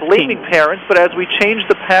 And I'm not blaming parents, but as we change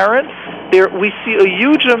the parent, we see a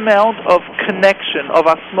huge amount of connection,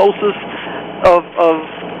 of osmosis, of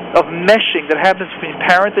meshing that happens between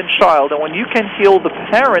parent and child. And when you can heal the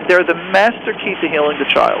parent, they're the master key to healing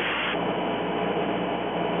the child.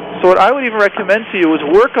 So what I would even recommend to you is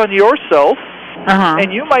work on yourself,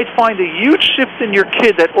 and you might find a huge shift in your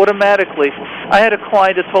kid that automatically... I had a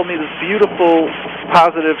client that told me this beautiful,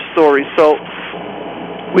 positive story. So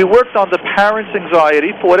we worked on the parents'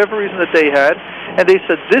 anxiety for whatever reason that they had, and they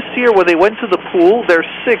said this year when they went to the pool, their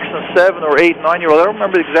 6 and 7 or 8, 9-year-old, I don't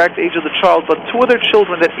remember the exact age of the child, but 2 of their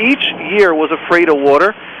children that each year was afraid of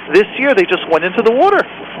water, this year they just went into the water.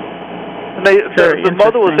 And the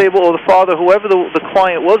mother was able, or the father, whoever the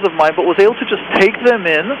client was of mine, but was able to just take them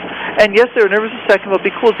in, and yes, they were nervous a second, but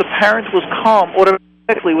because the parent was calm,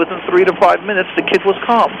 automatically within 3 to 5 minutes, the kid was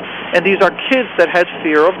calm. And these are kids that had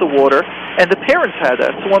fear of the water, and the parents had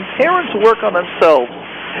that. So when parents work on themselves,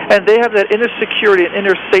 and they have that inner security and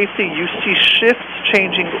inner safety, you see shifts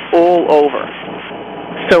changing all over.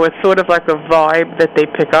 So it's sort of like a vibe that they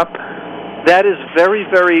pick up? That is very,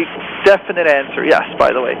 very definite answer, yes,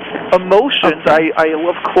 by the way. Emotions, I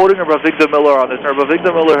love quoting Rabbi Mordechai on this. Rabbi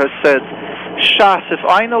Mordechai has said, Shas, if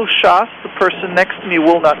I know Shas, the person next to me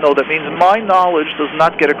will not know. That means my knowledge does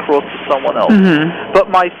not get across to someone else. But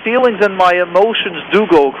my feelings and my emotions do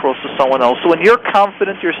go across to someone else. So when you're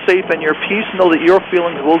confident, you're safe, and you're peace, know that your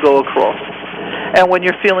feelings will go across. And when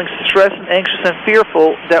you're feeling stressed and anxious and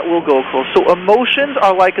fearful, that will go across. So emotions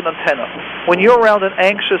are like an antenna. When you're around an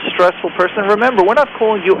anxious, stressful person, remember, we're not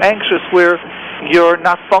calling you anxious where you're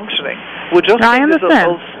not functioning. We're just saying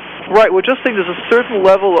we're just saying there's a certain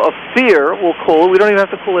level of fear, we'll call it. We don't even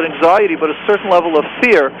have to call it anxiety, but a certain level of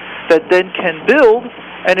fear that then can build.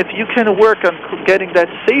 And if you can work on getting that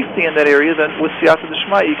safety in that area, then with Siyata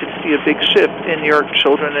D'Shmaya, you can see a big shift in your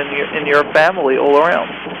children and in your family all around.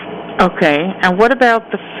 Okay, and what about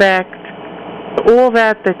the fact, all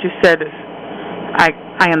that you said is,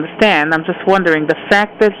 I understand. I'm just wondering, the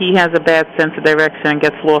fact that he has a bad sense of direction and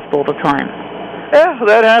gets lost all the time. Yeah,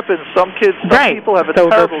 that happens. Some people have a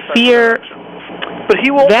terrible sense of direction. But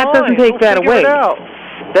he won't That doesn't take that away.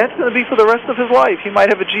 That's going to be for the rest of his life. He might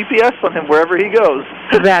have a GPS on him wherever he goes.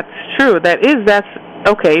 That's true. That's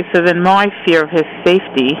okay. So then my fear of his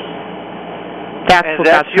safety,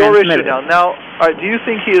 that's your issue now. Now, do you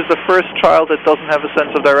think he is the first child that doesn't have a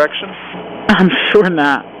sense of direction? I'm sure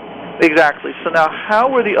not. Exactly. So now,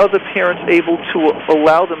 how are the other parents able to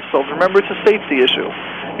allow themselves? Remember, it's a safety issue.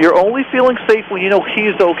 You're only feeling safe when you know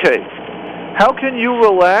he's okay. How can you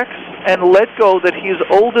relax and let go that he's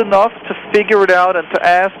old enough to figure it out and to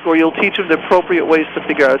ask, or you'll teach him the appropriate ways to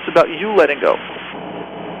figure it out? It's about you letting go.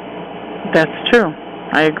 That's true.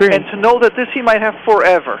 I agree. And to know that this he might have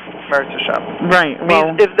forever. Right.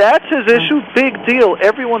 Well, if that's his issue, big deal.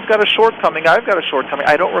 Everyone's got a shortcoming. I've got a shortcoming.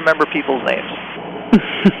 I don't remember people's names.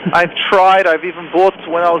 I've tried. I've even bought,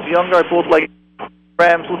 when I was younger, I bought like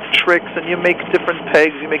programs with tricks, and you make different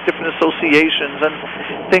pegs, you make different associations and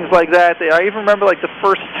things like that. I even remember like the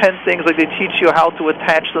first 10 things, like they teach you how to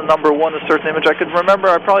attach the number 1 to a certain image. I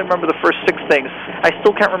probably remember the first 6 things. I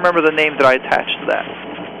still can't remember the name that I attached to that.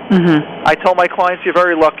 I tell my clients, you're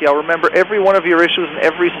very lucky. I'll remember every one of your issues in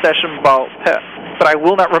every session but I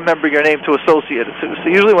will not remember your name to associate it to. So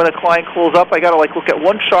usually when a client calls up, I got to like look at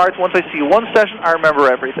one chart. Once I see one session, I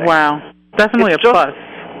remember everything. Wow. Definitely a plus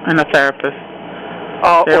in a therapist.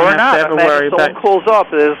 Or not. Imagine someone calls up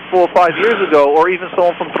 4 or 5 years ago, or even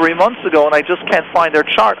someone from 3 months ago, and I just can't find their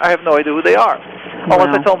chart. I have no idea who they are.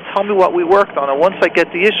 Unless I tell them, tell me what we worked on, and once I get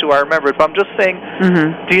the issue, I remember it. But I'm just saying,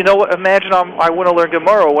 do you know what? Imagine I want to learn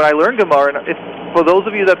Gemara. When I learn Gemara, and for those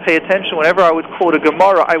of you that pay attention, whenever I would quote a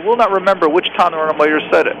Gemara, I will not remember which Tana or Meir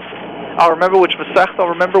said it. I'll remember which Masechta. I'll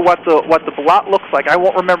remember what the blot looks like. I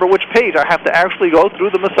won't remember which page. I have to actually go through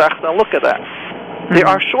the Masechta and look at that. There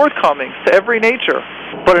are shortcomings to every nature,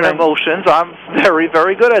 but in emotions, I'm very,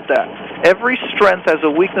 very good at that. Every strength has a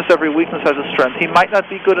weakness. Every weakness has a strength. He might not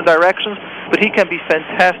be good in directions, but he can be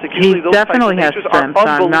fantastic. Usually those definitely types of natures has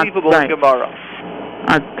are unbelievable in Gemara.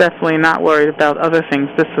 I'm definitely not worried about other things.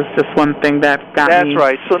 This was just one thing that got me. That's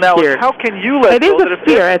right. So now, scared. How can you let go? It is a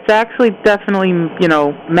fear. It's actually definitely,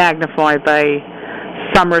 magnified by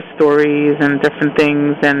summer stories and different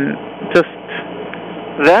things, and just.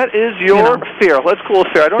 That is your fear. Let's call it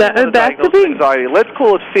fear. I don't even want to diagnose anxiety. Let's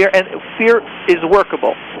call it fear, and fear is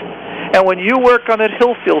workable. And when you work on it,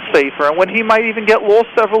 he'll feel safer. And when he might even get lost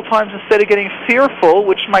several times, instead of getting fearful,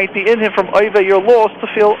 which might be in him from Oive, you're lost, to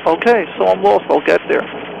feel, okay, so I'm lost, I'll get there.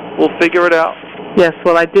 We'll figure it out. Yes,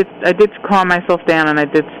 well, I did calm myself down, and I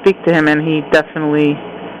did speak to him, and he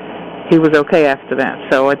was okay after that.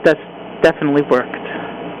 So it definitely worked.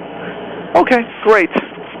 Okay, great.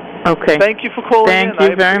 Okay. Thank you for calling in.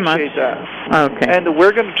 Thank you very much. I appreciate that. Okay. And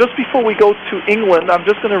we're going to, just before we go to England, I'm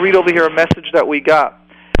just going to read over here a message that we got.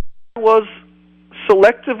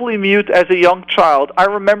 selectively mute as a young child. I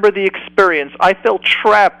remember the experience. I felt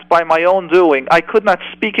trapped by my own doing. I could not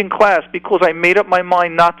speak in class because I made up my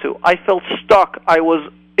mind not to. I felt stuck.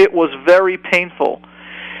 It was very painful.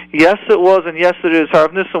 Yes, it was, and yes, it is.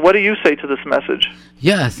 Harav Nissen, what do you say to this message?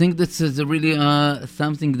 Yeah, I think that's really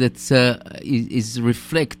something that is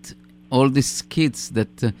reflect all these kids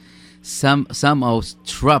that somehow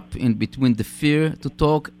trapped in between the fear to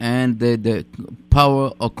talk and the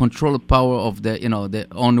power or control power of the their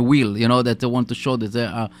own will. That they want to show that they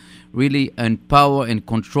are really in power and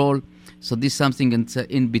control. So this is something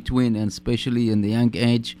in between, and especially in the young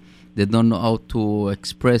age, they don't know how to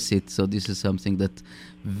express it. So this is something that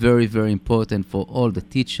very, very important for all the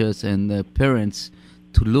teachers and the parents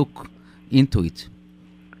to look into it.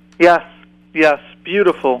 Yes,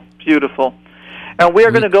 beautiful. And we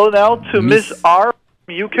are going to go now to Ms. R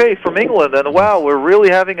from UK, from England. And wow, we're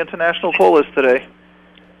really having international callers today.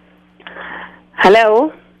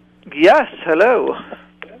 Hello? Yes, hello.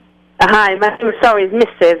 Hi, sorry,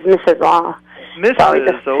 Mrs. R. Mrs. Sorry,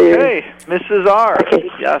 okay. Mrs. R. Okay.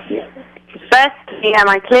 Yes. Firstly, am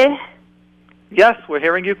I clear? Yes, we're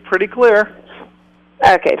hearing you pretty clear.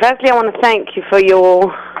 Okay, firstly, I want to thank you for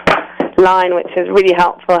your line, which is really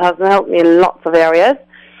helpful, has helped me in lots of areas.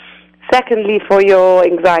 Secondly, for your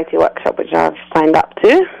anxiety workshop, which I've signed up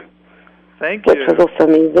to. Thank you. Which was also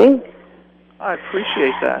amazing. I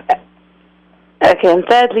appreciate that. Okay, and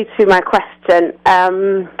thirdly, to my question,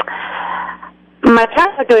 my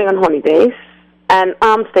parents are going on holidays, and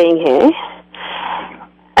I'm staying here.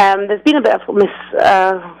 There's been a bit of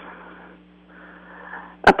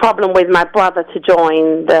a problem with my brother to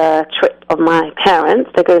join the trip of my parents.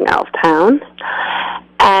 They're going out of town,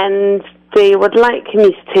 and they would like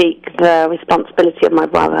me to take the responsibility of my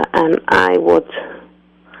brother, and I would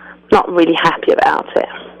not really happy about it.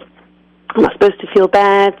 Am I supposed to feel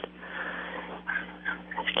bad?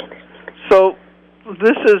 So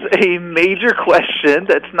this is a major question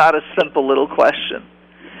that's not a simple little question.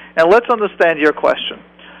 And let's understand your question.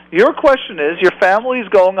 Your question is, your family's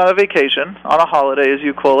going on a vacation, on a holiday as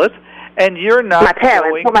you call it, and you're not my parents,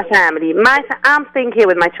 going... not my family. I'm staying here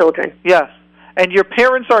with my children. Yes. And your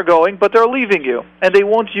parents are going, but they're leaving you. And they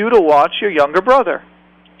want you to watch your younger brother.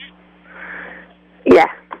 Yeah.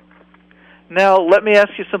 Now, let me ask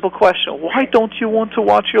you a simple question. Why don't you want to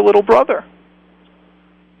watch your little brother?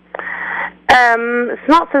 It's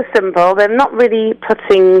not so simple. They're not really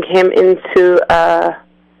putting him into a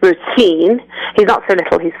routine. He's not so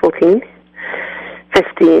little. He's 15.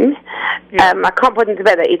 Yeah. I can't put him to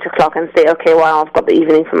bed at 8 o'clock and say, okay, well, I've got the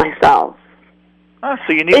evening for myself.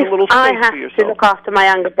 So you need a little space for yourself. If I have to look after my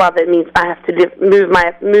younger brother, it means I have to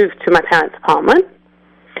move to my parents' apartment.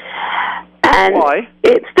 And why?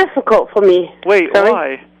 It's difficult for me. Wait, Sorry?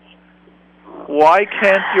 why? Why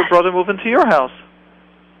can't your brother move into your house?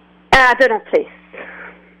 I don't have place.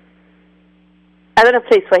 I don't have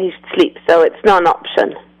place where he should sleep, so it's not an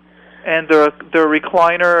option. And the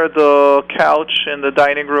recliner, the couch in the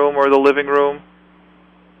dining room or the living room?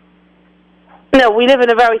 No, we live in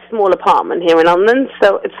a very small apartment here in London,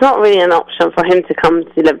 so it's not really an option for him to come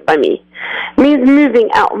to live by me. It means moving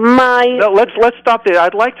out my... No, let's stop there.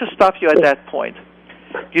 I'd like to stop you at that point.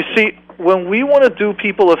 You see, when we want to do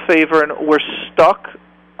people a favor and we're stuck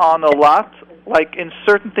on a lot, like in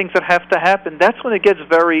certain things that have to happen, that's when it gets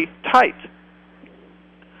very tight.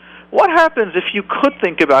 What happens if you could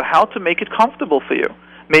think about how to make it comfortable for you?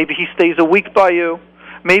 Maybe he stays a week by you.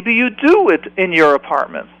 Maybe you do it in your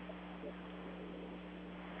apartment.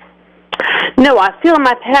 No, I feel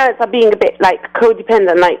my parents are being a bit,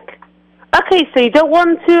 codependent, okay, so you don't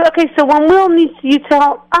want to, okay, so when we'll need you to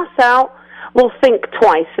help us out, we'll think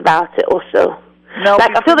twice about it also. Now,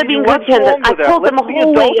 I feel they're being codependent. I told them a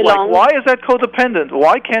whole way along. Why is that codependent?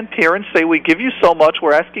 Why can't parents say, we give you so much,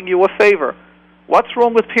 we're asking you a favor? What's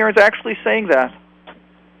wrong with parents actually saying that?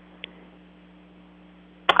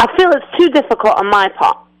 I feel it's too difficult on my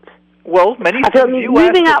part. Well, many I feel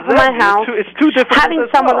moving out from my house, it's too difficult having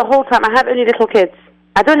someone the whole time. I have only little kids.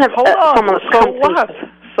 I don't have someone to come to.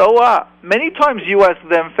 So what? Many times you ask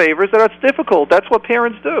them favors that it's difficult. That's what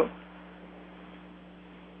parents do.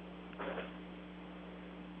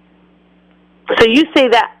 So you say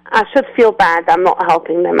that I should feel bad that I'm not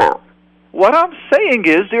helping them out. What I'm saying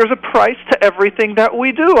is there's a price to everything that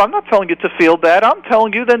we do. I'm not telling you to feel bad. I'm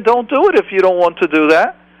telling you then don't do it if you don't want to do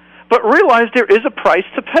that. But realize there is a price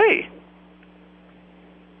to pay.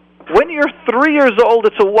 When you're 3 years old,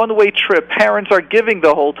 it's a one-way trip. Parents are giving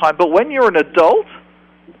the whole time. But when you're an adult,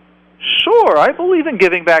 sure, I believe in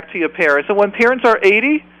giving back to your parents. And when parents are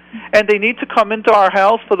 80 and they need to come into our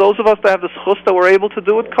house, for those of us that have the schus that we're able to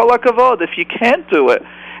do it, kol hakavod. If you can't do it,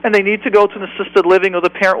 and they need to go to an assisted living or the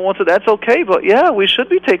parent wants it, that's okay. But, yeah, we should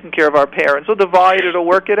be taking care of our parents or divide it or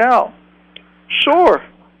work it out. Sure.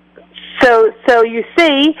 So you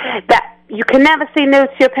see that you can never say no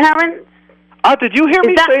to your parents? Did you hear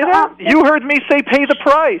me say that? You heard me say pay the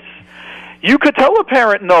price. You could tell a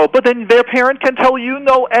parent no, but then their parent can tell you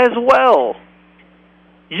no as well.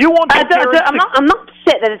 You want I'm not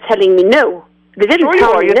upset that they're telling me no. They didn't sure you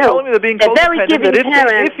tell are. me You're no. telling me they're being codependent. Very giving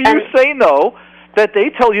parents. If you say no, that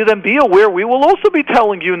they tell you, then be aware we will also be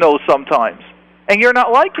telling you no sometimes. And you're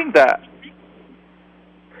not liking that.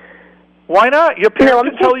 Why not? Your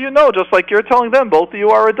parents can tell you no, just like you're telling them. Both of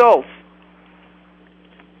you are adults.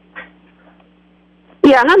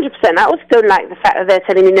 Yeah, 100%. I also don't like the fact that they're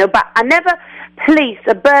telling me no, but I never place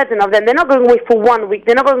a burden of them. They're not going away for 1 week.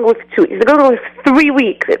 They're not going away for 2 weeks. They're going away for 3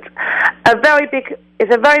 weeks. It's a very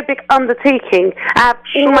big undertaking. I have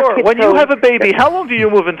all my kids when you have a baby, how long do you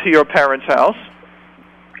move into your parents' house?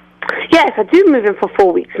 Yes, I do move in for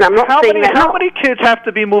 4 weeks, and I'm not saying that. How many kids have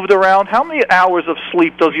to be moved around? How many hours of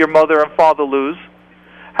sleep does your mother and father lose?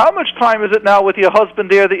 How much time is it now with your husband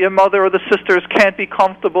there that your mother or the sisters can't be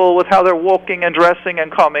comfortable with how they're walking and dressing and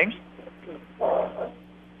coming?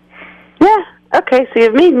 Yeah, okay, so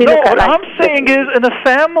you've made me look at what I'm saying is, in a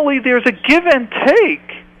family, there's a give and take.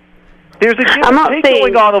 There's a give and take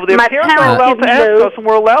going on over there. Parents are allowed to ask us, and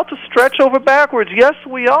we're allowed to stretch over backwards. Yes,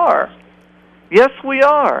 we are. Yes, we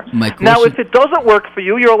are. Now, if it doesn't work for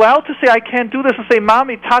you, you're allowed to say, I can't do this, and say,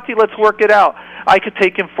 Mommy, Tati, let's work it out. I could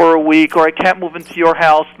take him for a week, or I can't move into your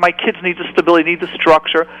house. My kids need the stability, need the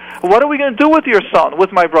structure. What are we going to do with your son,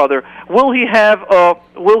 with my brother? Will he have a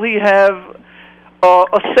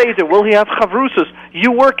seder? Will he have chavrusas?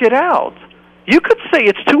 You work it out. You could say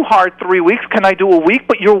it's too hard 3 weeks. Can I do a week?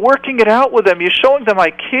 But you're working it out with them. You're showing them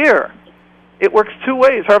I care. It works two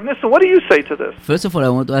ways. Harv Nissen, what do you say to this? First of all, I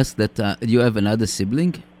want to ask that you have another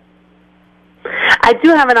sibling? I do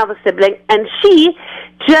have another sibling, and she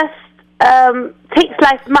just takes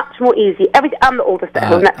life much more easy. I'm the oldest at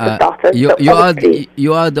home, that's the starter.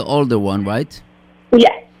 You are the older one, right? Yeah,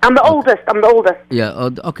 I'm the oldest. Yeah,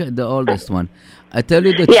 okay, the oldest one. I tell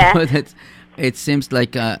you the truth that it seems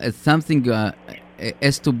like something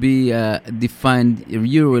has to be defined,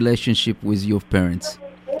 your relationship with your parents.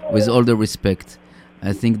 With all the respect,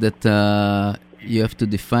 I think that you have to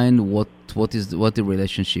define what the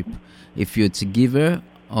relationship, if it's a giver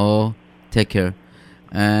or taker,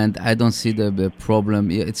 and I don't see the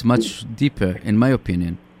problem. It's much deeper, in my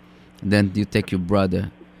opinion, than you take your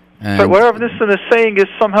brother. But what Rav Nissen is saying is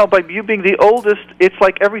somehow by you being the oldest, it's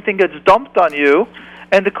like everything gets dumped on you,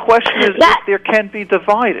 and the question is if there can be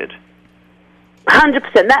divided.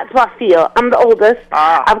 100%. That's what I feel. I'm the oldest.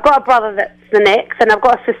 I've got a brother that's the next, and I've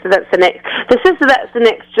got a sister that's the next. The sister that's the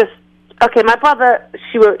next okay, my brother,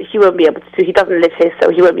 he won't be able to do. He doesn't live here, so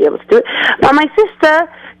he won't be able to do it. But my sister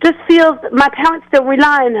just feels my parents don't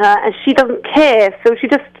rely on her, and she doesn't care, so she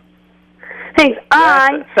just thinks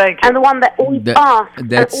I'm the one that always asks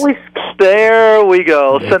and always. There we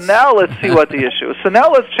go. So now let's see what the issue is. So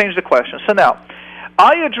now let's change the question. So now,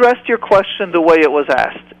 I addressed your question the way it was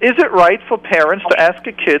asked. Is it right for parents to ask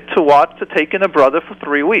a kid to take in a brother for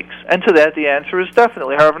 3 weeks? And to that, the answer is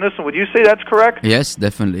definitely. Harv Nissen, would you say that's correct? Yes,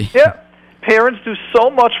 definitely. Yeah. Parents do so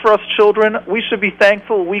much for us children. We should be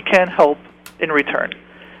thankful we can help in return.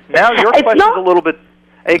 Now, your question is a little bit...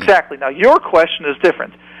 Exactly. Now, your question is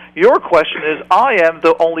different. Your question is, I am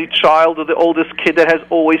the only child or the oldest kid that has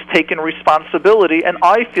always taken responsibility, and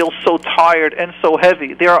I feel so tired and so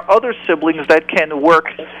heavy. There are other siblings that can work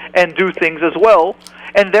and do things as well,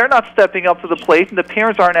 and they're not stepping up to the plate, and the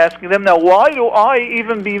parents aren't asking them, now, why do I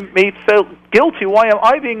even be made feel guilty? Why am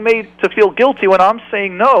I being made to feel guilty when I'm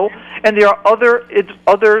saying no? And there are other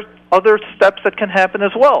steps that can happen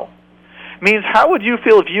as well. Means, how would you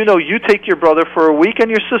feel if you take your brother for a week and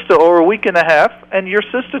your sister, or a week and a half, and your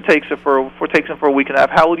sister takes him for a week and a half?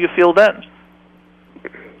 How would you feel then?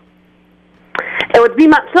 It would be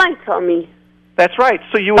much lighter on me. That's right.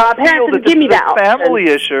 So you would feel that this is a family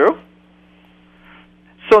issue.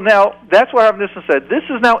 So now, that's what Rav Nissen said. This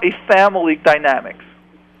is now a family dynamics.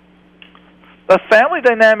 A family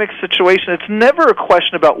dynamics situation, it's never a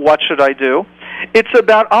question about what should I do. It's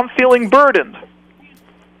about I'm feeling burdened.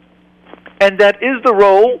 And that is the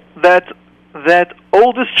role that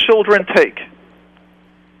oldest children take.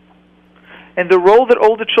 And the role that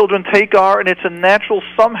older children take and it's a natural,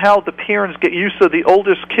 somehow the parents get used to the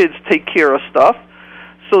oldest kids take care of stuff.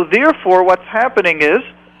 So therefore, what's happening is,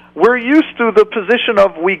 we're used to the position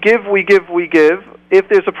of we give. If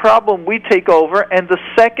there's a problem, we take over, and the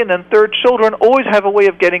second and third children always have a way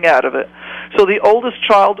of getting out of it. So the oldest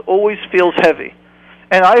child always feels heavy.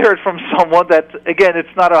 And I heard from someone that, again,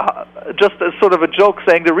 it's not just a sort of a joke,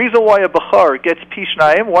 saying the reason why a Bechar gets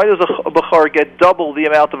Pishnayim, why does a Bechar get double the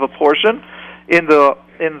amount of a portion in the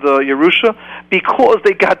Yerusha? Because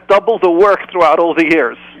they got double the work throughout all the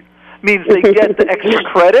years. Means they get the extra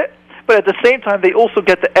credit, but at the same time they also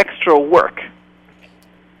get the extra work.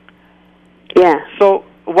 Yeah. So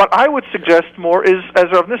what I would suggest more is, as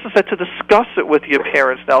Rav Nissen said, to discuss it with your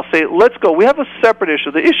parents now. Say, let's go. We have a separate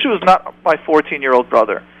issue. The issue is not my 14-year-old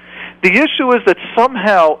brother. The issue is that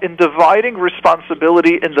somehow in dividing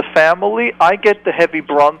responsibility in the family, I get the heavy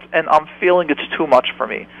brunt and I'm feeling it's too much for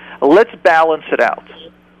me. Let's balance it out.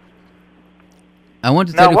 I want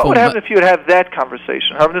to now, tell you what would happen if you would have that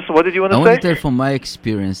conversation? Rav Nissen, what did you want to say? I want to tell from my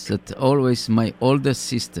experience that always my older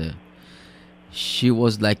sister, she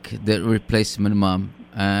was like the replacement mom.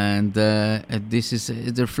 And this is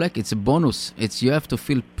the reflect. It's a bonus. You have to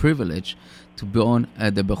feel privileged to be on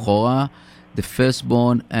the Bechorah, the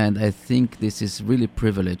firstborn, and I think this is really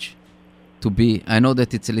privilege to be. I know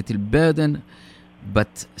that it's a little burden,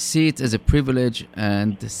 but see it as a privilege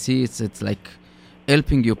and see it's like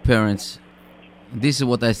helping your parents. This is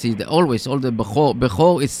what I see. Always, all the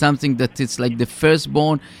Bechor is something that it's like the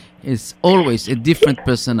firstborn is always a different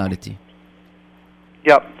personality.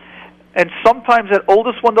 Yep. And sometimes that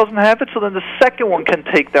oldest one doesn't have it, so then the second one can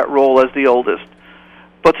take that role as the oldest.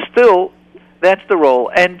 But still, that's the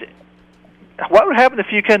role. And what would happen if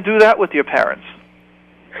you can do that with your parents?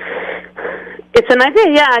 It's an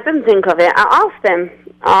idea, yeah. I didn't think of it. I'll ask them.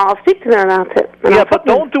 I'll speak to them about it. Yeah, but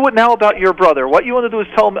don't do it now about your brother. What you want to do is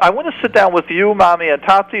tell them, I want to sit down with you, Mommy and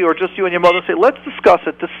Tati, or just you and your mother and say, let's discuss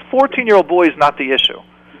it. This 14-year-old boy is not the issue.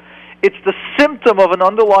 It's the symptom of an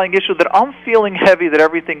underlying issue that I'm feeling heavy, that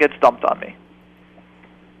everything gets dumped on me.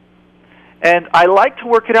 And I like to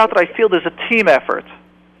work it out that I feel there's a team effort.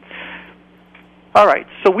 All right,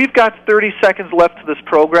 so we've got 30 seconds left to this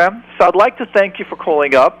program. So I'd like to thank you for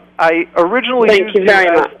calling up. I originally used you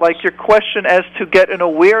as like your question as to get an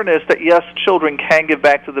awareness that, yes, children can give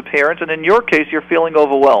back to the parents, and in your case, you're feeling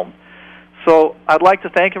overwhelmed. So I'd like to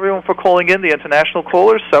thank everyone for calling in, the international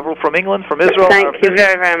callers, several from England, from Israel. Thank you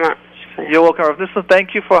very, very much. You're welcome, Rav Nissen.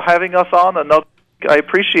 Thank you for having us on. I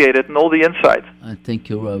appreciate it and all the insights. Thank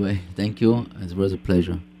you, Rabbi. Thank you. It was a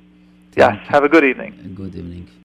pleasure. Yes. Have a good evening. A good evening.